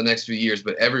Warriors for the next few years,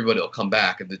 but everybody will come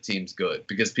back if the team's good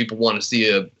because people want to see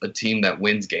a team that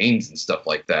wins games and stuff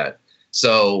like that.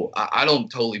 So I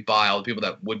don't totally buy all the people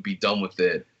that would be done with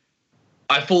it.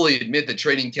 I fully admit that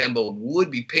trading Kemba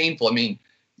would be painful. I mean,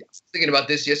 I was thinking about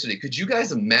this yesterday. Could you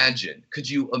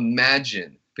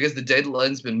imagine, because the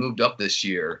deadline's been moved up this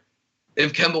year,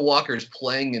 if Kemba Walker's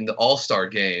playing in the All-Star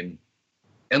game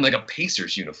in a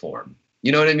Pacers uniform?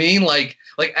 You know what I mean?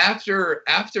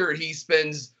 After he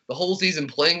spends the whole season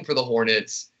playing for the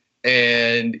Hornets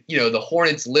and, the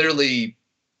Hornets literally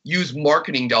use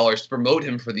marketing dollars to promote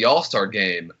him for the All-Star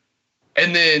game.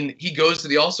 And then he goes to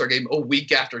the All-Star game a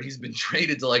week after he's been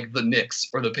traded to the Knicks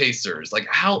or the Pacers.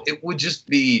 How it would just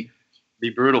be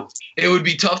brutal. It would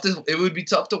be tough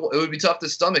to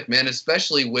stomach, man,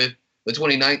 especially with the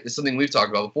 29th, something we've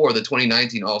talked about before, the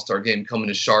 2019 All-Star game coming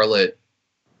to Charlotte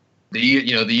the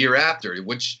year after,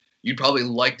 which you'd probably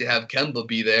like to have Kemba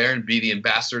be there and be the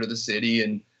ambassador to the city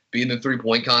and be in the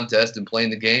 3-point contest and playing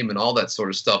the game and all that sort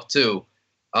of stuff too.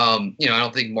 I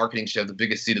don't think marketing should have the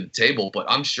biggest seat at the table, but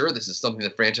I'm sure this is something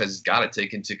the franchise has got to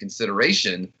take into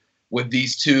consideration with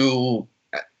these two.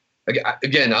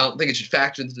 Again, I don't think it should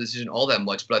factor into the decision all that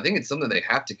much, but I think it's something they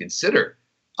have to consider.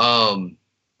 And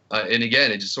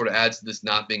again, it just sort of adds to this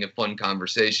not being a fun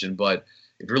conversation. But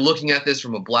if you're looking at this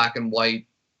from a black and white,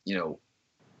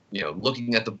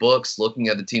 looking at the books, looking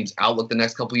at the team's outlook the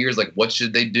next couple of years, what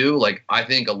should they do? I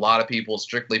think a lot of people,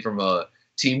 strictly from a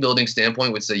team building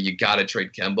standpoint, would say you got to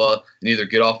trade Kemba and either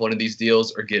get off one of these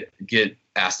deals or get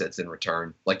assets in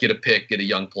return. Get a pick, get a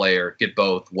young player, get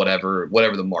both, whatever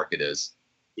the market is.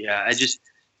 Yeah,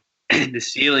 the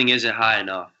ceiling isn't high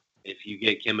enough. If you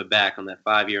get Kemba back on that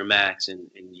 5-year max and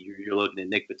you're looking at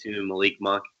Nick Batum, Malik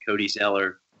Monk, Cody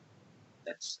Zeller,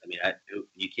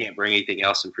 you can't bring anything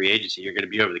else in free agency. You're going to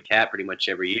be over the cap pretty much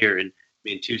every year. And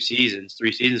 3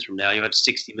 seasons from now, you'll have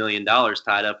 $60 million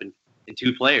tied up in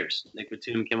 2 players, Nick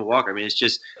Batum, Kemba Walker. It's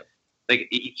just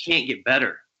you can't get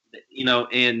better,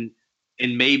 and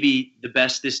maybe the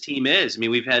best this team is.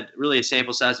 We've had really a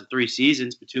sample size of 3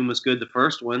 seasons. Batum was good the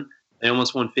first one. They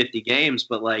almost won 50 games,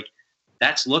 but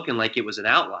that's looking like it was an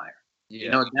outlier.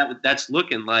 Yeah. That's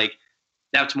looking like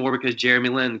that's more because Jeremy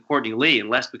Lin and Courtney Lee and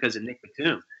less because of Nick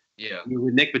Batum. Yeah.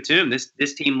 With Nick Batum,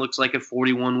 this team looks like a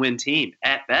 41-win team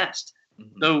at best.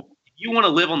 Mm-hmm. So if you want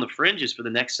to live on the fringes for the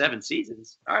next 7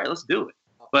 seasons, all right, let's do it.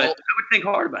 But I would think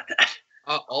hard about that.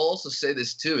 I'll also say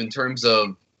this too, in terms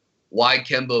of why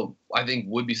Kemba, I think,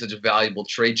 would be such a valuable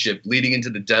trade chip leading into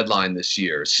the deadline this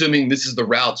year, assuming this is the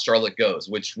route Charlotte goes,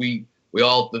 which we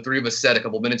all, the 3 of us said a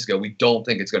couple minutes ago, we don't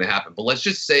think it's going to happen. But let's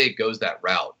just say it goes that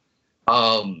route.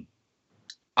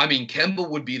 Kemba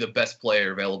would be the best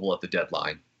player available at the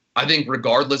deadline, I think,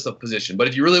 regardless of position. But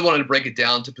if you really wanted to break it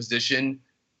down to position,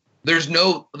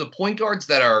 the point guards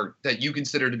that you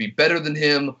consider to be better than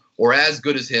him or as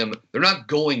good as him, they're not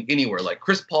going anywhere. Like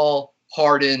Chris Paul,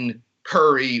 Harden,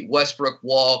 Curry, Westbrook,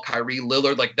 Wall, Kyrie,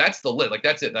 Lillard, that's the list.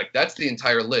 That's it. That's the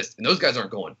entire list. And those guys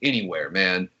aren't going anywhere,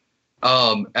 man.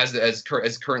 As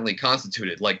currently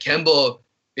constituted. Kemba,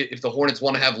 if the Hornets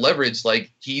want to have leverage,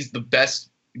 he's the best.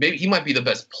 Maybe he might be the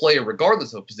best player,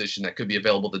 regardless of position, that could be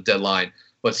available at the deadline,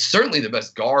 but certainly the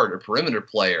best guard or perimeter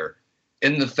player.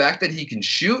 And the fact that he can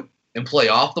shoot and play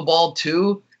off the ball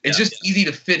too, it's just easy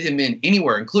to fit him in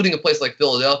anywhere, including a place like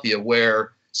Philadelphia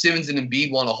where Simmons and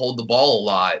Embiid want to hold the ball a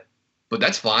lot. But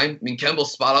that's fine. Kemba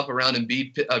spot up around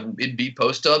Embiid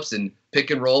post-ups and pick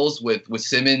and rolls with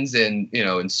Simmons and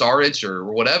Saric or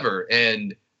whatever.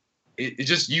 And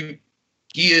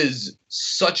he is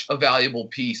such a valuable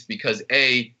piece because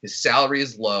his salary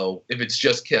is low. If it's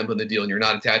just Kemba in the deal and you're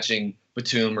not attaching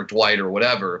Batum or Dwight or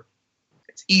whatever,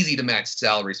 It's easy to match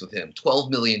salaries with him.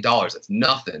 $12 million, that's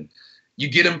nothing. You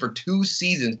get him for 2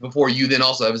 seasons before you then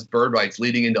also have his bird rights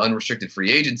leading into unrestricted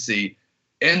free agency.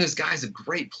 And this guy's a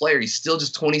great player. He's still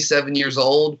just 27 years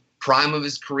old, prime of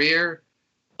his career.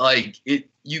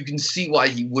 You can see why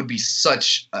he would be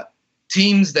such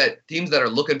teams that are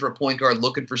looking for a point guard,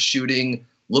 looking for shooting,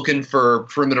 looking for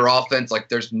perimeter offense. Like,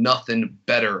 there's nothing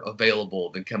better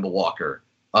available than Kemba Walker.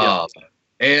 Yeah.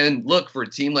 And look, for a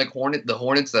team like the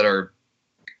Hornets that are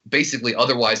basically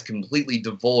otherwise completely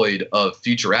devoid of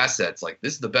future assets, like,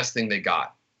 this is the best thing they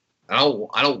got. I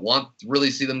don't want to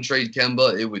really see them trade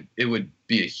Kemba. It would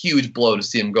be a huge blow to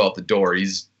see him go out the door.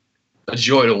 He's a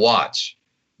joy to watch,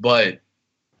 but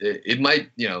it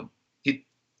might,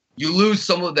 you lose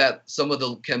some of the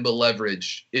Kemba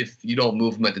leverage if you don't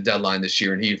move him at the deadline this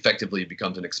year, and he effectively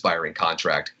becomes an expiring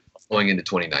contract going into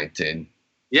 2019.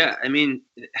 Yeah, I mean,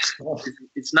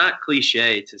 it's not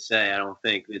cliche to say, I don't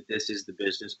think, that this is the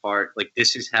business part. Like,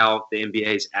 this is how the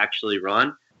NBA is actually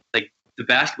run. Like, the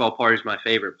basketball part is my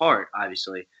favorite part,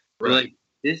 obviously. Right. But, like,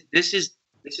 this is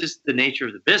the nature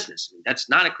of the business. I mean, that's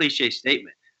not a cliche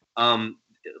statement.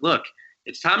 Look,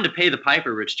 it's time to pay the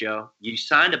piper, Rich Joe. You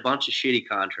signed a bunch of shitty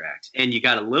contracts, and you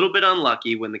got a little bit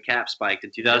unlucky when the cap spiked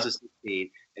in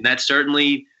 2016, and that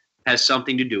certainly has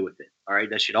something to do with it. All right,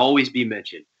 that should always be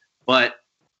mentioned. But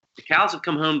the cows have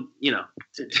come home,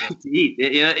 to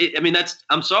eat. I mean,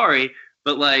 I'm sorry,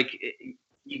 but like,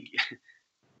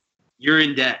 you're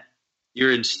in debt.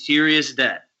 You're in serious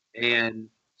debt, and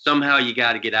somehow you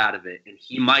got to get out of it. And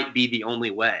he might be the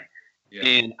only way. Yeah.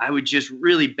 And I would just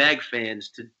really beg fans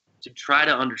to try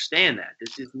to understand that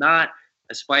this is not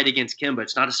a spite against Kemba.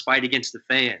 It's not a spite against the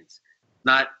fans.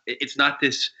 It's not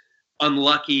this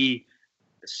unlucky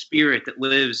spirit that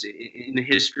lives in the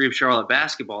history of Charlotte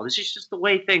basketball. This is just the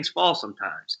way things fall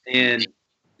sometimes. And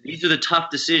these are the tough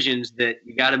decisions that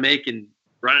you got to make in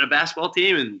running a basketball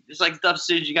team, and just like the tough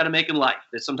decisions you got to make in life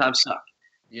that sometimes suck.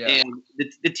 Yeah. And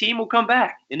the team will come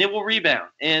back, and it will rebound.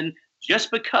 And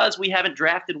just because we haven't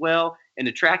drafted well and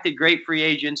attracted great free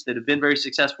agents that have been very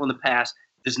successful in the past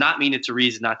does not mean it's a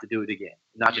reason not to do it again,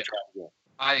 not to try it again.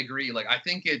 I agree. Like, I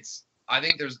think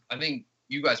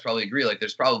you guys probably agree, like,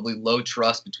 there's probably low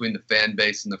trust between the fan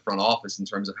base and the front office in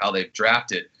terms of how they've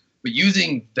drafted. But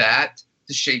using that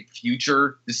to shape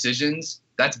future decisions,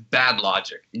 that's bad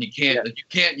logic. And you can't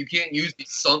use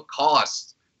these sunk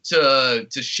costs to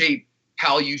shape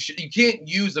how you should. You can't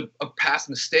use a past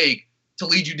mistake to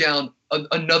lead you down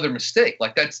another mistake.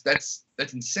 Like, that's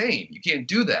insane. You can't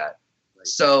do that. Right.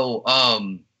 So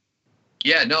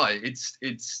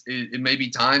it may be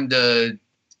time to,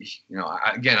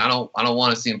 again, I don't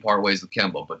want to see him part ways with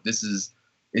Kemba, but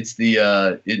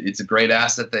it's a great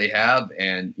asset they have,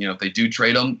 and if they do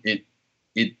trade him,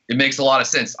 it makes a lot of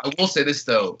sense. I will say this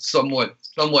though, somewhat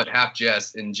half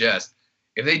jest in jest.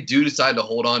 If they do decide to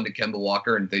hold on to Kemba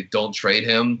Walker and they don't trade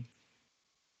him,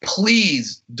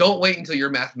 please don't wait until you're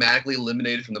mathematically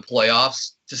eliminated from the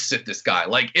playoffs to sit this guy.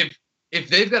 Like, if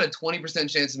they've got a 20%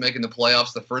 chance of making the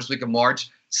playoffs the first week of March,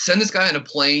 send this guy on a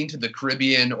plane to the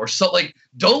Caribbean or something. Like,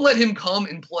 don't let him come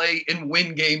and play and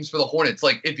win games for the Hornets.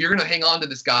 Like, if you're going to hang on to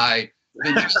this guy,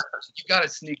 then you got to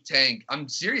sneak tank. I'm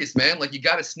serious, man. Like, you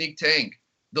got to sneak tank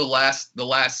the last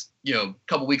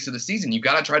couple weeks of the season. You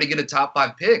got to try to get a top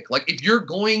 5 pick. Like, if you're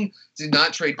going to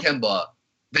not trade Kemba,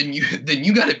 then you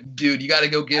got to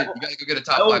go get a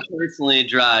top 5. I would personally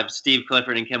drive Steve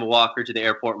Clifford and Kemba Walker to the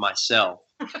airport myself.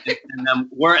 And then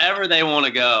wherever they want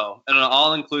to go, and an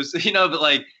all-inclusive, but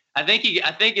like, I think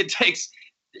it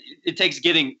takes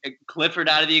getting Clifford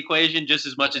out of the equation just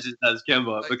as much as it does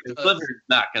Kemba, because Clifford's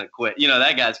not going to quit.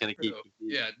 That guy's going to keep.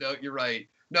 Yeah, no, you're right.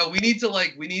 No, we need to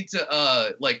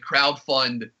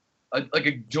crowdfund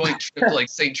a joint trip to like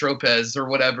St. Tropez or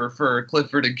whatever for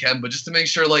Clifford and Kemba, just to make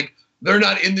sure like they're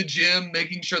not in the gym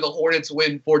making sure the Hornets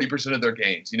win 40% of their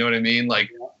games. You know what I mean? Like,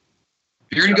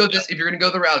 if you're gonna go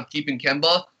the route of keeping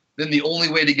Kemba, then the only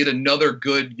way to get another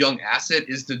good young asset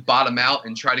is to bottom out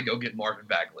and try to go get Marvin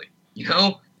Bagley.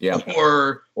 Yeah.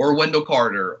 Or Wendell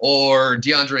Carter or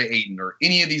DeAndre Ayton or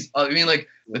any of these. The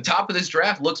top of this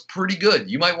draft looks pretty good.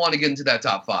 You might want to get into that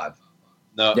top 5.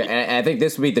 No. Yeah, and I think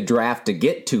this would be the draft to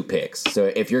get 2 picks.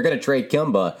 So if you're going to trade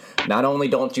Kemba, not only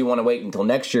don't you want to wait until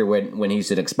next year when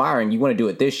he's expiring, you want to do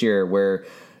it this year where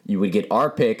you would get our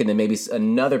pick and then maybe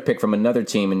another pick from another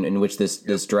team in which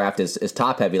this draft is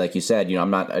top heavy. Like you said, I'm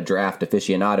not a draft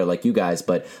aficionado like you guys,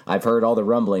 but I've heard all the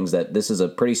rumblings that this is a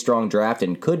pretty strong draft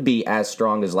and could be as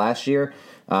strong as last year,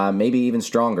 maybe even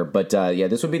stronger. But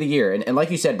this would be the year. And like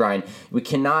you said, Brian, we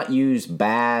cannot use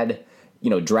bad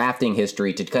drafting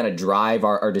history to kind of drive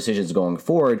our decisions going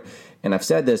forward. and I've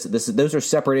said those are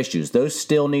separate issues. Those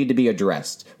still need to be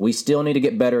addressed. We still need to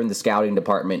get better in the scouting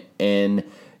department, in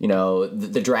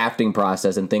the drafting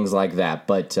process and things like that.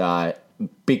 But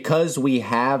because we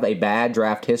have a bad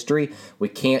draft history, we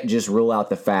can't just rule out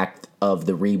the fact of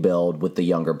the rebuild with the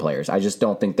younger players. I just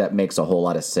don't think that makes a whole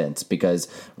lot of sense, because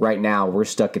right now we're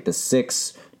stuck at the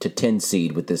 6 to 10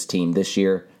 seed with this team this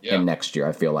year and next year,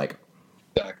 I feel like.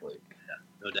 Exactly. Yeah,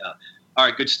 no doubt. All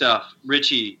right, good stuff.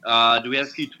 Richie, do we have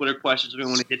a few Twitter questions we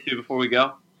want to get to before we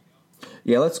go?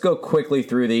 Yeah, let's go quickly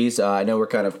through these. I know we're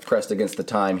kind of pressed against the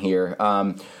time here.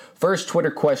 First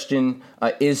Twitter question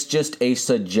is just a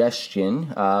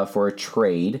suggestion for a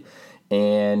trade,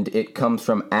 and it comes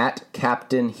from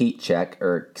 @CaptainHeatCheck,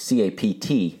 or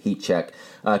CAPT Heatcheck.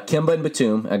 Kemba and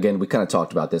Batum, again, we kind of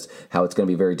talked about this, how it's going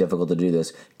to be very difficult to do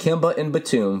this. Kemba and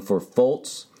Batum for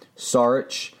Fultz,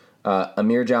 Saric,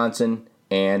 Amir Johnson,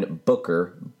 and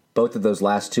Booker. Both of those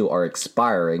last two are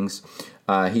expirings.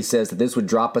 He says that this would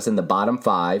drop us in the bottom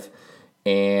 5,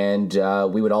 and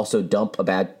we would also dump a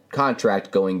bad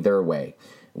contract going their way.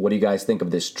 What do you guys think of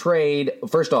this trade?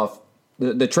 First off,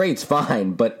 the trade's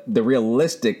fine, but the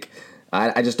realistic,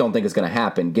 I just don't think it's going to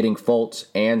happen. Getting Fultz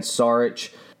and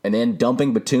Saric and then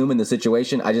dumping Batum in the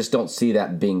situation, I just don't see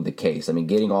that being the case. I mean,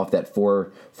 getting off that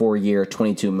four-year,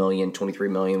 $22 million,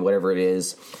 $23 million, whatever it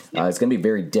is, it's going to be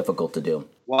very difficult to do.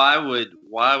 Why would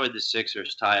the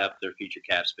Sixers tie up their future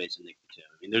cap space in Nick Batum?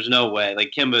 I mean, there's no way.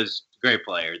 Like, Kimba's a great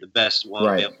player, the best one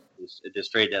available at this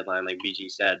trade deadline, like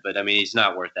BG said. But, I mean, he's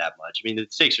not worth that much. I mean, the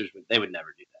Sixers, they would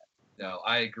never do that. No,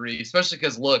 I agree, especially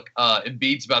because, look,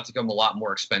 Embiid's about to become a lot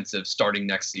more expensive starting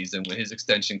next season when his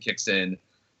extension kicks in.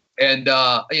 And,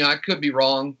 I could be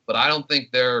wrong, but I don't think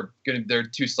they're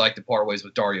too psyched to part ways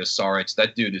with Dario Saric.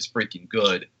 That dude is freaking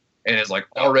good and is, like,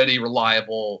 already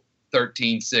reliable,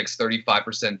 13-6,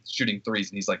 35% shooting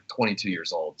threes, and he's, like, 22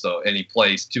 years old. So, and he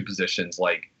plays two positions.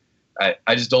 Like,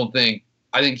 I just don't think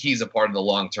 – I think he's a part of the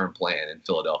long-term plan in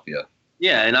Philadelphia.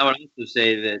 Yeah, and I would also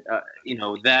say that,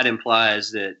 that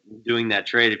implies that doing that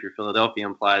trade, if you're Philadelphia,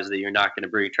 implies that you're not going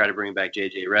to try to bring back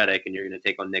J.J. Redick, and you're going to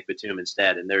take on Nick Batum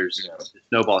instead. And there's a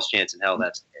snowball's chance in hell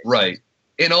that's the case. Right.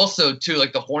 And also, too,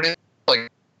 like, the Hornets, like,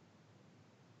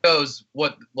 knows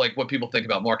what people think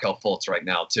about Markelle Fultz right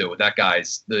now, too, with that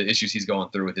guy's, the issues he's going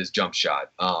through with his jump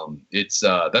shot. That's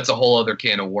a whole other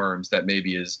can of worms that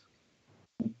maybe is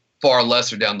far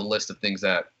lesser down the list of things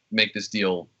that make this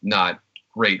deal not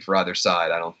great for either side,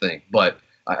 I don't think. But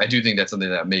I do think that's something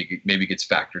that maybe gets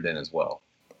factored in as well.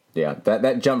 Yeah,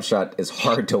 that jump shot is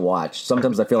hard to watch.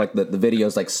 Sometimes I feel like the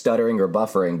video's like stuttering or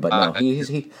buffering, but no,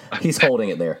 he's holding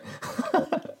it there.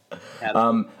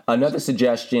 Another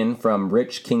suggestion from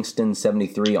Rich Kingston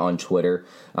 73 on Twitter.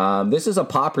 This is a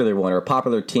popular one, or a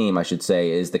popular team, I should say,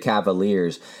 is the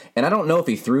Cavaliers. And I don't know if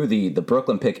he threw the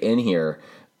Brooklyn pick in here.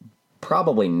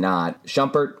 Probably not.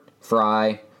 Shumpert,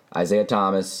 Fry, Isaiah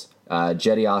Thomas,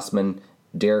 Jetty Osman,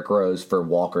 Derrick Rose for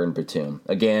Walker and Batum.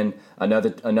 Again,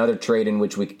 another trade in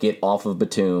which we could get off of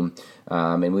Batum,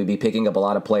 and we'd be picking up a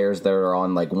lot of players that are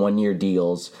on like 1-year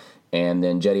deals. And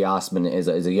then Jetty Osman is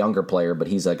a younger player, but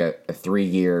he's like a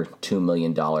 3-year, $2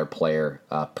 million player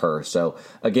per. So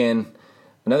again,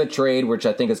 another trade which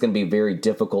I think is going to be very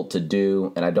difficult to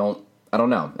do, and I don't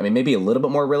know. I mean, maybe a little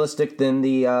bit more realistic than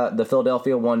the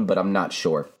Philadelphia one, but I'm not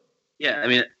sure. Yeah, I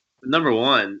mean, number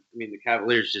one, the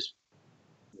Cavaliers just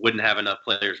wouldn't have enough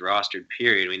players rostered,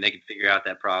 period. I mean, they could figure out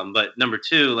that problem. But number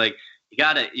two, like, you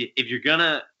got to, if you're going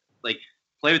to, like,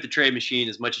 play with the trade machine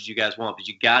as much as you guys want, but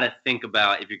you got to think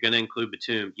about, if you're going to include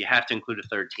Batum, you have to include a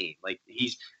third team. Like,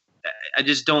 I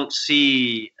just don't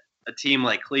see a team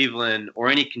like Cleveland or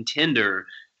any contender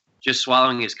just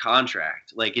swallowing his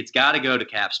contract. Like, it's got to go to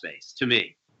cap space, to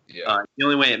me. Yeah. The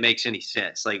only way it makes any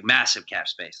sense, like massive cap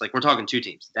space. Like, we're talking 2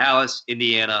 teams, Dallas,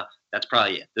 Indiana. That's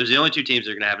probably it. Those are the only 2 teams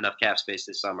that are going to have enough cap space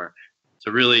this summer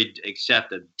to really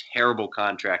accept a terrible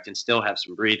contract and still have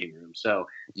some breathing room. So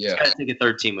you got to take a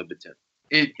third team with Batum.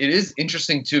 It is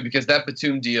interesting, too, because that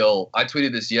Batum deal, I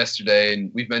tweeted this yesterday, and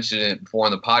we've mentioned it before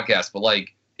on the podcast, but,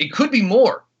 like, it could be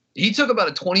more. He took about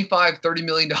a $25-30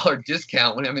 million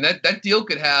discount. That deal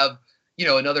could have,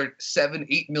 another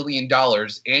 $7-8 million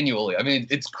annually. I mean,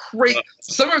 it's great.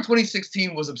 Summer of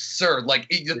 2016 was absurd. Like,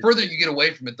 the further you get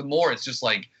away from it, the more it's just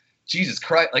like, Jesus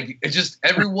Christ. Like, it just,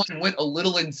 everyone went a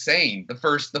little insane the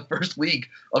first week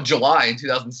of July in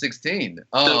 2016.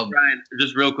 So, Brian,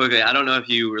 just real quickly, I don't know if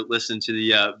you were listening to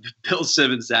the Bill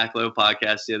Simmons, Zach Lowe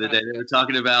podcast the other day. They were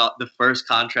talking about the first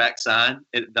contract signed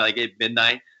at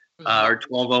midnight or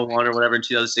 12:01 or whatever in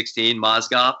 2016,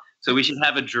 Mozgov. So we should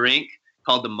have a drink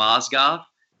called the Mozgov,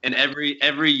 and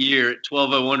every year at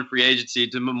 12:01 free agency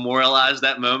to memorialize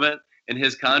that moment in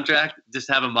his contract, just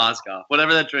have a Mozgov,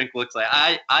 whatever that drink looks like.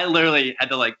 I literally had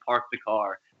to like park the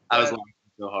car. I was laughing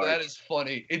so hard. That is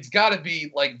funny. It's got to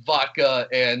be like vodka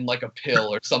and like a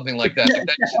pill or something like that.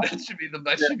 That should be the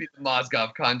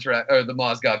Mozgov contract or the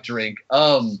Mozgov drink.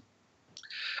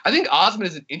 I think Osman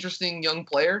is an interesting young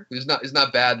player who's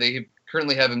not bad. They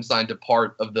currently have him signed to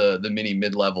part of the mini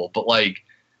mid-level, but like,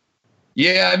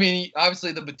 yeah, I mean,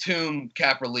 obviously the Batum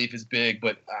cap relief is big,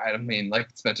 but I mean, like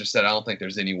Spencer said, I don't think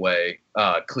there's any way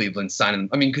Cleveland's signing him.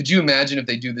 I mean, could you imagine if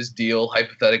they do this deal,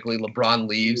 hypothetically, LeBron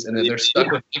leaves and then they're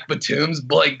stuck with Batum's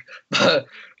like,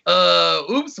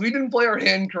 oops, we didn't play our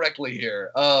hand correctly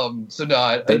here. So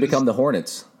no, they become the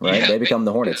Hornets, right? Yeah, they become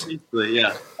the Hornets.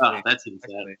 Yeah. Oh, that seems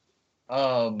sad.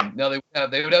 Now they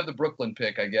would have the Brooklyn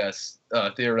pick, I guess,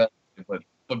 theoretically,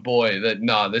 but boy,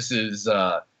 this is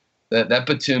that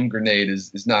Batum grenade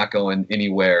is not going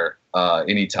anywhere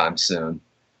anytime soon.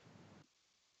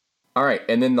 All right,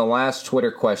 and then the last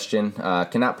Twitter question,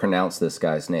 cannot pronounce this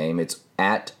guy's name. It's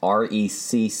at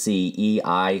RECCEICE.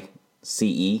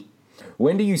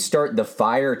 When do you start the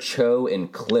fire Cho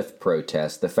and Cliff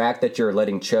protest? The fact that you're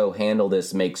letting Cho handle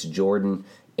this makes Jordan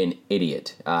an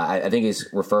idiot. I think he's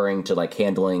referring to like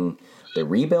handling the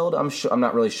rebuild. I'm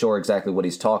not really sure exactly what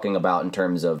he's talking about in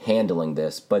terms of handling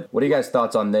this. But what are you guys'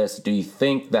 thoughts on this? Do you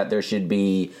think that there should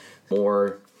be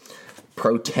more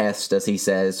protest, as he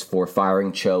says, for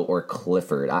firing Cho or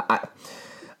Clifford?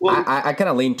 I kind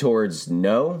of lean towards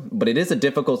no, but it is a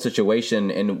difficult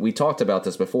situation, and we talked about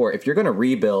this before. If you're going to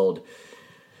rebuild,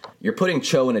 you're putting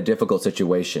Cho in a difficult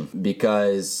situation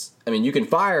because, I mean, you can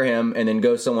fire him and then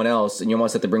go someone else, and you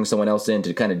almost have to bring someone else in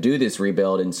to kind of do this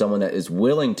rebuild and someone that is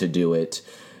willing to do it.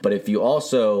 But if you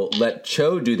also let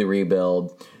Cho do the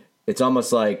rebuild, it's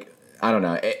almost like, I don't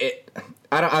know.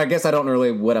 I guess I don't know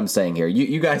really what I'm saying here.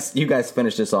 You guys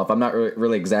finish this off. I'm not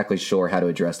really exactly sure how to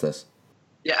address this.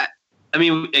 Yeah. I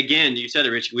mean, again, you said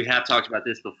it, Rich. We have talked about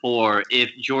this before.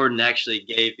 If Jordan actually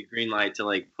gave the green light to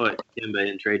like put Kemba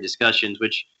in trade discussions,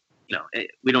 which, you know,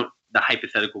 we don't, the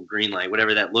hypothetical green light,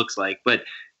 whatever that looks like, but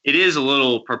it is a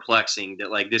little perplexing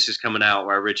that like this is coming out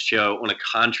where Rich Cho on a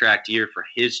contract year for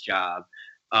his job,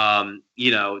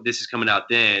 you know, this is coming out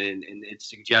then, and it's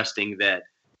suggesting that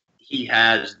he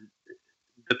has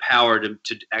the power to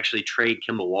actually trade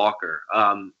Kemba Walker.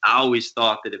 I always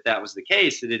thought that if that was the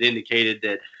case, that it indicated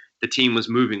that the team was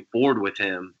moving forward with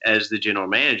him as the general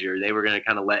manager. They were going to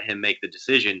kind of let him make the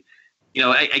decision. You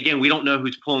know, again, we don't know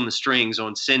who's pulling the strings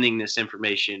on sending this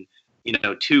information, you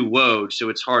know, to Woj, so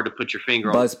it's hard to put your finger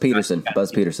on. Buzz Peterson.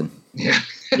 Yeah.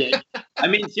 I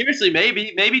mean, seriously,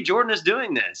 maybe Jordan is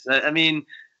doing this. I mean,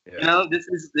 yeah. You know, this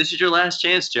is your last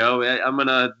chance, Joe. I'm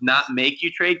gonna not make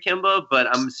you trade Kemba, but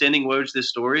I'm sending Woj this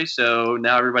story, so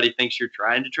now everybody thinks you're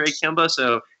trying to trade Kemba.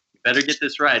 So you better get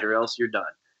this right, or else you're done.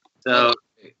 So,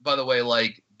 by the way,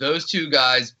 like those two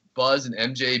guys, Buzz and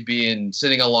MJ, being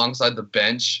sitting alongside the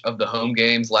bench of the home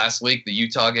games last week, the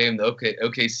Utah game, the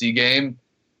OKC game,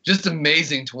 just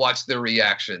amazing to watch their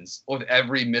reactions with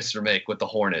every miss or make with the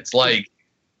Hornets. Like,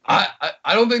 I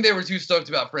don't think they were too stoked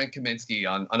about Frank Kaminsky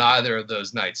on either of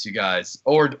those nights, you guys,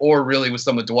 or really with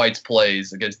some of Dwight's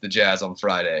plays against the Jazz on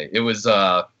Friday. It was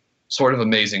sort of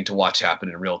amazing to watch happen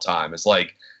in real time. It's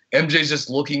like MJ's just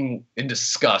looking in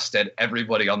disgust at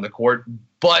everybody on the court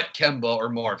but Kemba or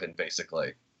Marvin,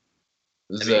 basically.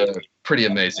 It was pretty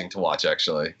amazing to watch,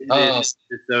 actually. It's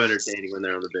so entertaining when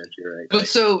they're on the bench. You're right. But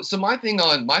so my thing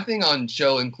on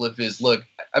Cho and Cliff is, look,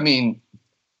 I mean,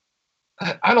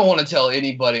 I don't want to tell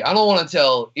anybody. I don't want to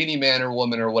tell any man or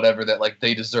woman or whatever that like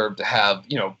they deserve to have,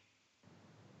 you know,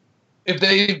 if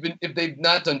they've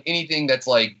not done anything that's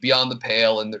like beyond the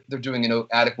pale and they're doing an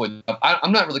adequate job.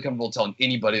 I'm not really comfortable telling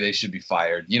anybody they should be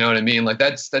fired. You know what I mean? Like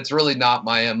that's really not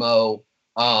my MO.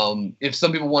 If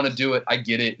some people want to do it, I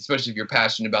get it, especially if you're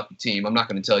passionate about the team. I'm not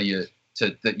going to tell you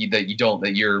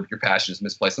that your passion is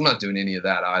misplaced. I'm not doing any of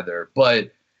that either.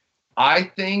 But I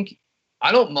think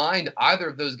I don't mind either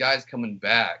of those guys coming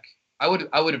back. I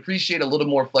would appreciate a little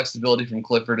more flexibility from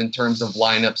Clifford in terms of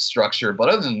lineup structure. But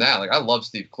other than that, like I love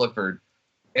Steve Clifford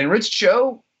and Rich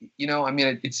Cho. You know, I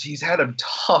mean, he's had a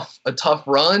tough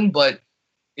run, but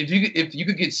if you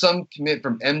could get some commit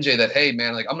from MJ that, hey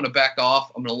man, like I'm gonna back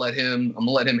off, I'm gonna let him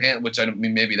handle, which I don't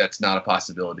mean, maybe that's not a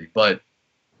possibility, but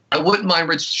I wouldn't mind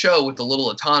Rich Cho with a little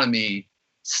autonomy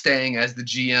staying as the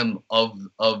GM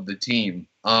of the team.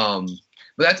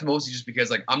 But that's mostly just because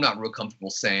like I'm not real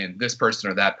comfortable saying this person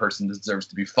or that person deserves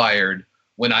to be fired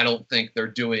when I don't think they're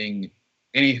doing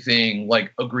anything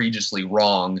like egregiously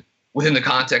wrong within the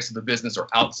context of the business or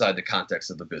outside the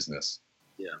context of the business.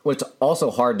 Well, it's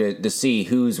also hard to see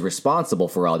who's responsible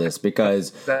for all this because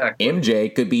Exactly.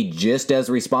 MJ could be just as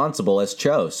responsible as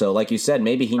Cho. So, like you said,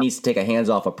 maybe he needs to take a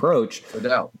hands-off approach. No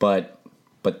doubt. But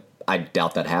I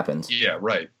doubt that happens. Yeah,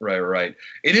 right.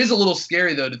 It is a little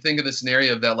scary though to think of the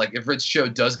scenario of that, like if Rich Cho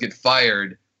does get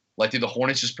fired, like do the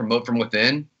Hornets just promote from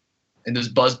within, and does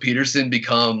Buzz Peterson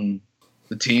become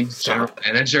the team's general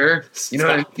manager? You know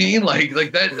what I mean? Like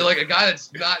that, like a guy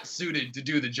that's not suited to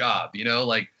do the job. You know,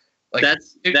 like that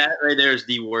right there is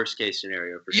the worst case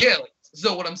scenario for sure. Yeah.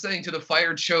 So what I'm saying to the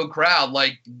fired Cho crowd,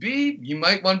 like you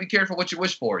might want to be careful what you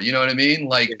wish for. You know what I mean?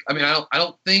 Like, I mean, I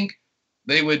don't think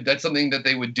they would. That's something that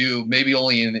they would do, maybe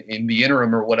only in the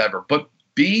interim or whatever. But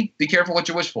be careful what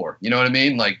you wish for. You know what I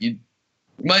mean? Like you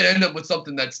might end up with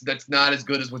something that's not as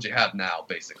good as what you have now,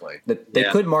 basically. They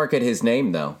could market his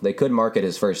name though. They could market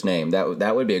his first name.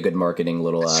 That would be a good marketing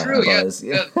little buzz.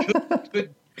 Yeah,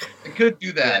 could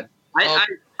do that.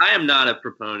 I am not a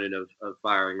proponent of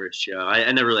firing Rich Cho.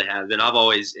 I never really have been. I've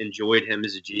always enjoyed him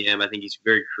as a GM. I think he's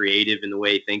very creative in the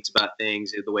way he thinks about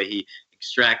things, the way he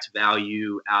extracts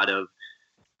value out of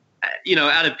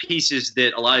pieces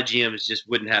that a lot of GMs just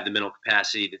wouldn't have the mental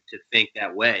capacity to think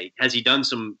that way. Has he done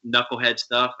some knucklehead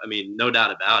stuff? I mean, no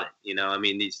doubt about it. I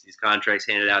mean, these contracts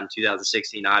handed out in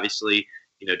 2016, obviously,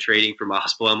 trading for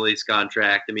Miles Plumlee's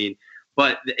contract. I mean,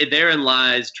 but therein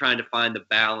lies trying to find the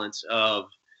balance of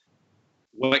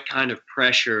what kind of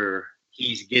pressure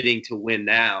he's getting to win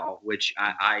now, which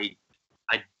I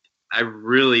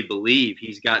really believe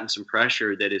he's gotten some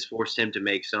pressure that has forced him to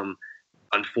make some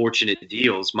unfortunate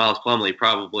deals. Miles Plumlee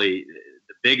probably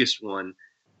the biggest one.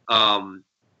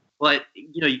 But,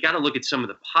 you got to look at some of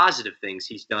the positive things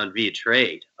he's done via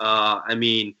trade. I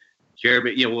mean,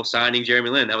 signing Jeremy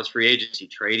Lin, that was free agency,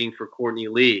 trading for Courtney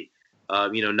Lee,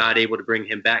 not able to bring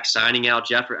him back, signing Al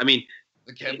Jeffrey. I mean,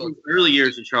 the early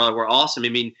years in Charlotte were awesome. I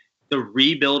mean, the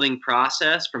rebuilding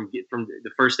process from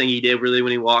the first thing he did really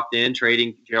when he walked in,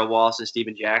 trading Gerald Wallace and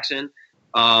Steven Jackson,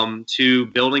 to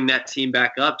building that team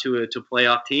back up to a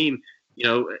playoff team,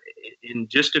 in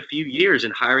just a few years,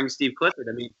 and hiring Steve Clifford.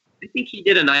 I mean, I think he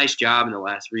did a nice job in the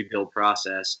last rebuild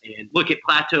process. And look, it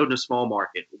plateaued in a small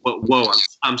market. But whoa,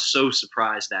 I'm so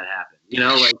surprised that happened.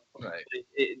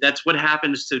 That's what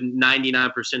happens to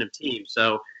 99% of teams.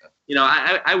 So,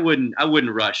 I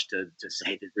wouldn't rush to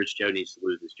say that Rich Cho needs to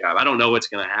lose his job. I don't know what's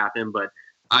going to happen, but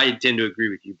I tend to agree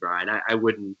with you, Brian. I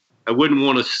wouldn't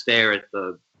want to stare at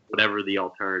whatever the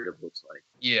alternative looks like.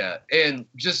 Yeah, and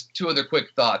just two other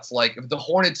quick thoughts. Like, if the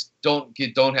Hornets don't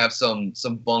have some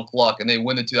bunk luck and they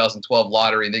win the 2012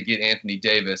 lottery and they get Anthony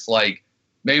Davis, like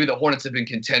maybe the Hornets have been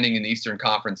contending in the Eastern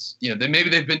Conference. Maybe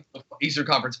they've been to the Eastern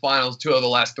Conference Finals 2 of the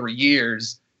last 3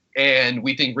 years. And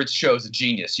we think Rich Cho is a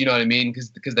genius, you know what I mean?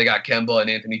 Because they got Kemba and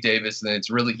Anthony Davis, and then it's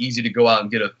really easy to go out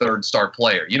and get a third star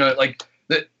player.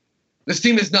 This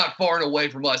team is not far and away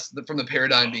from us, from the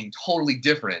paradigm being totally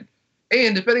different.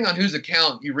 And depending on whose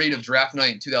account you read of draft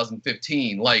night in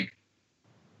 2015, like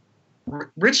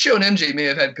Rich Cho and MJ may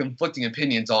have had conflicting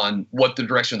opinions on what the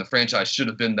direction of the franchise should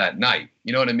have been that night.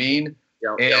 You know what I mean?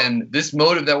 And this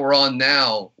motive that we're on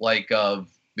now,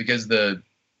 because they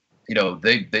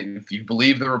if you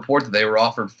believe the report that they were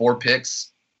offered 4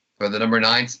 picks for the number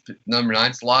 9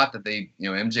 slot that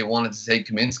MJ wanted to take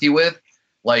Kaminsky with,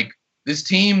 like this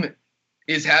team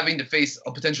is having to face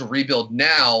a potential rebuild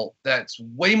now that's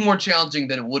way more challenging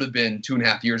than it would have been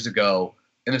 2.5 years ago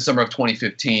in the summer of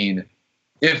 2015,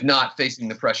 if not facing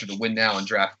the pressure to win now and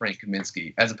draft Frank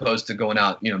Kaminsky, as opposed to going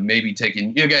out, maybe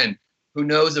taking, again, who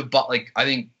knows about, I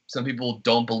think some people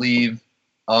don't believe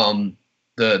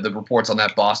the reports on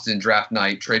that Boston draft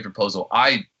night trade proposal.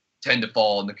 I tend to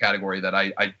fall in the category that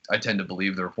I tend to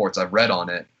believe the reports I've read on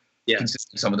it,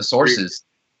 consistent with some of the sources,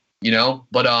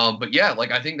 but yeah,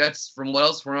 I think that's from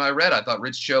what I read. I thought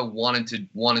Rich Cho wanted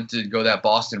to go that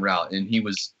Boston route, and he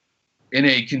was in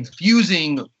a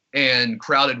confusing and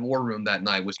crowded war room that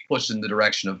night, was pushed in the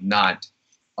direction of not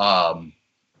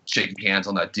shaking hands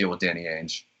on that deal with Danny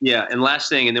Ainge. Yeah, and last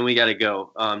thing, and then we got to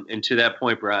go. And to that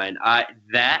point, Brian,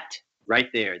 that right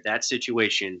there, that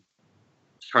situation,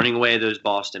 turning away those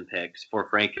Boston picks for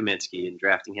Frank Kaminsky and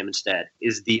drafting him instead,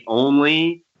 is the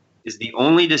only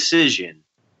decision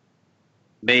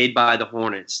made by the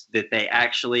Hornets that they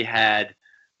actually had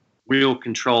real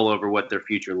control over what their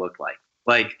future looked like.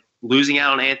 Like losing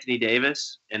out on Anthony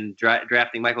Davis and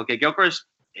drafting Michael Kidd-Gilchrist,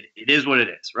 it is what it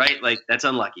is, right? Like that's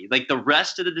unlucky. Like the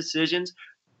rest of the decisions,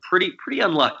 pretty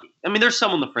unlucky. I mean, there's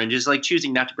some on the fringes, like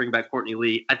choosing not to bring back Courtney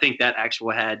Lee. I think that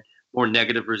actually had more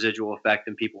negative residual effect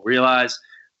than people realize.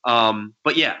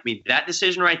 But yeah, I mean, that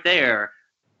decision right there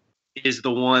is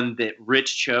the one that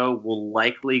Rich Cho will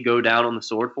likely go down on the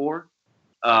sword for.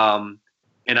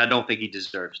 and I don't think he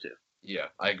deserves to. Yeah,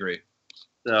 I agree.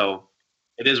 So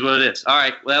it is what it is. All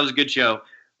right, well, that was a good show.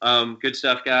 Good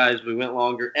stuff, guys. We went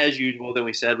longer, as usual, than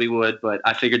we said we would, but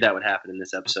I figured that would happen in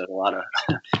this episode. A lot of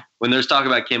when there's talk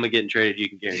about Kemba getting traded, you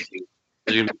can guarantee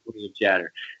there's going to be plenty of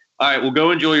chatter. All right, well,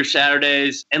 go enjoy your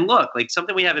Saturdays. And look, like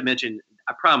something we haven't mentioned,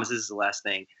 I promise this is the last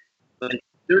thing, but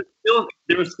there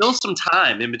was still some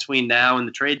time in between now and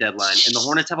the trade deadline, and the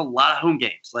Hornets have a lot of home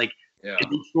games. Like,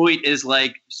 Detroit is,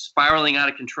 like, spiraling out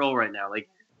of control right now. Like,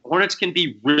 the Hornets can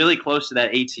be really close to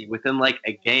that 8 seed within, like,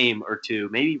 a game or two,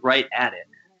 maybe right at it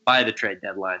by the trade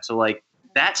deadline. So, like,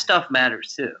 that stuff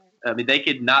matters, too. I mean, they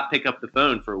could not pick up the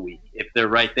phone for a week if they're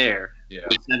right there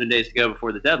with 7 days to go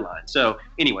before the deadline. So,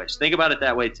 anyways, think about it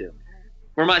that way, too.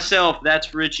 For myself,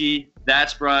 that's Richie.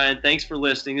 That's Brian. Thanks for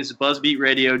listening. This is BuzzBeat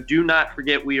Radio. Do not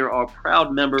forget we are a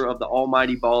proud member of the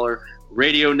Almighty Baller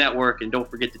Radio Network. And don't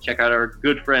forget to check out our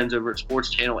good friends over at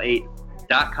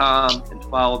SportsChannel8.com and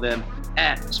follow them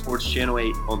at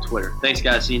SportsChannel8 on Twitter. Thanks,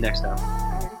 guys. See you next time.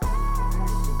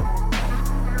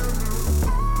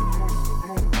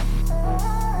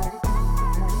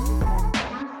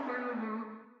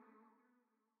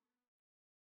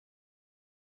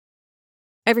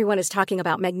 Everyone is talking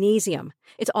about magnesium.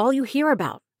 It's all you hear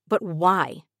about. But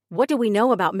why? What do we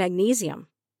know about magnesium?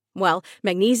 Well,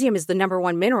 magnesium is the number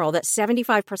one mineral that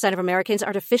 75% of Americans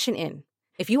are deficient in.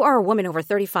 If you are a woman over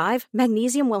 35,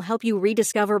 magnesium will help you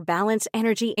rediscover balance,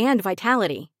 energy, and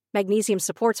vitality. Magnesium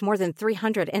supports more than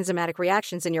 300 enzymatic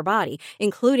reactions in your body,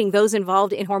 including those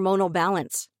involved in hormonal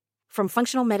balance. From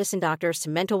functional medicine doctors to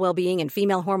mental well-being and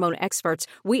female hormone experts,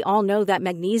 we all know that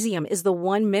magnesium is the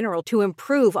one mineral to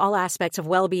improve all aspects of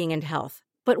well-being and health.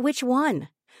 But which one?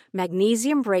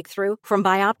 Magnesium Breakthrough from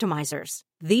Bioptimizers,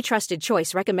 the trusted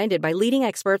choice recommended by leading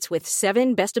experts with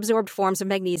 7 best-absorbed forms of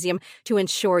magnesium to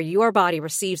ensure your body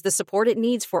receives the support it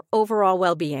needs for overall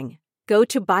well-being. Go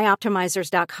to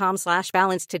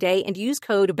bioptimizers.com/balance today and use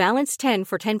code BALANCE10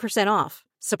 for 10% off.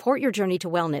 Support your journey to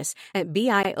wellness at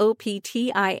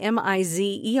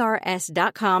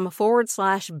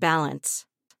bioptimizers.com/balance.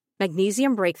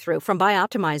 Magnesium Breakthrough from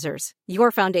Bioptimizers,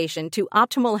 your foundation to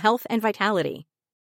optimal health and vitality.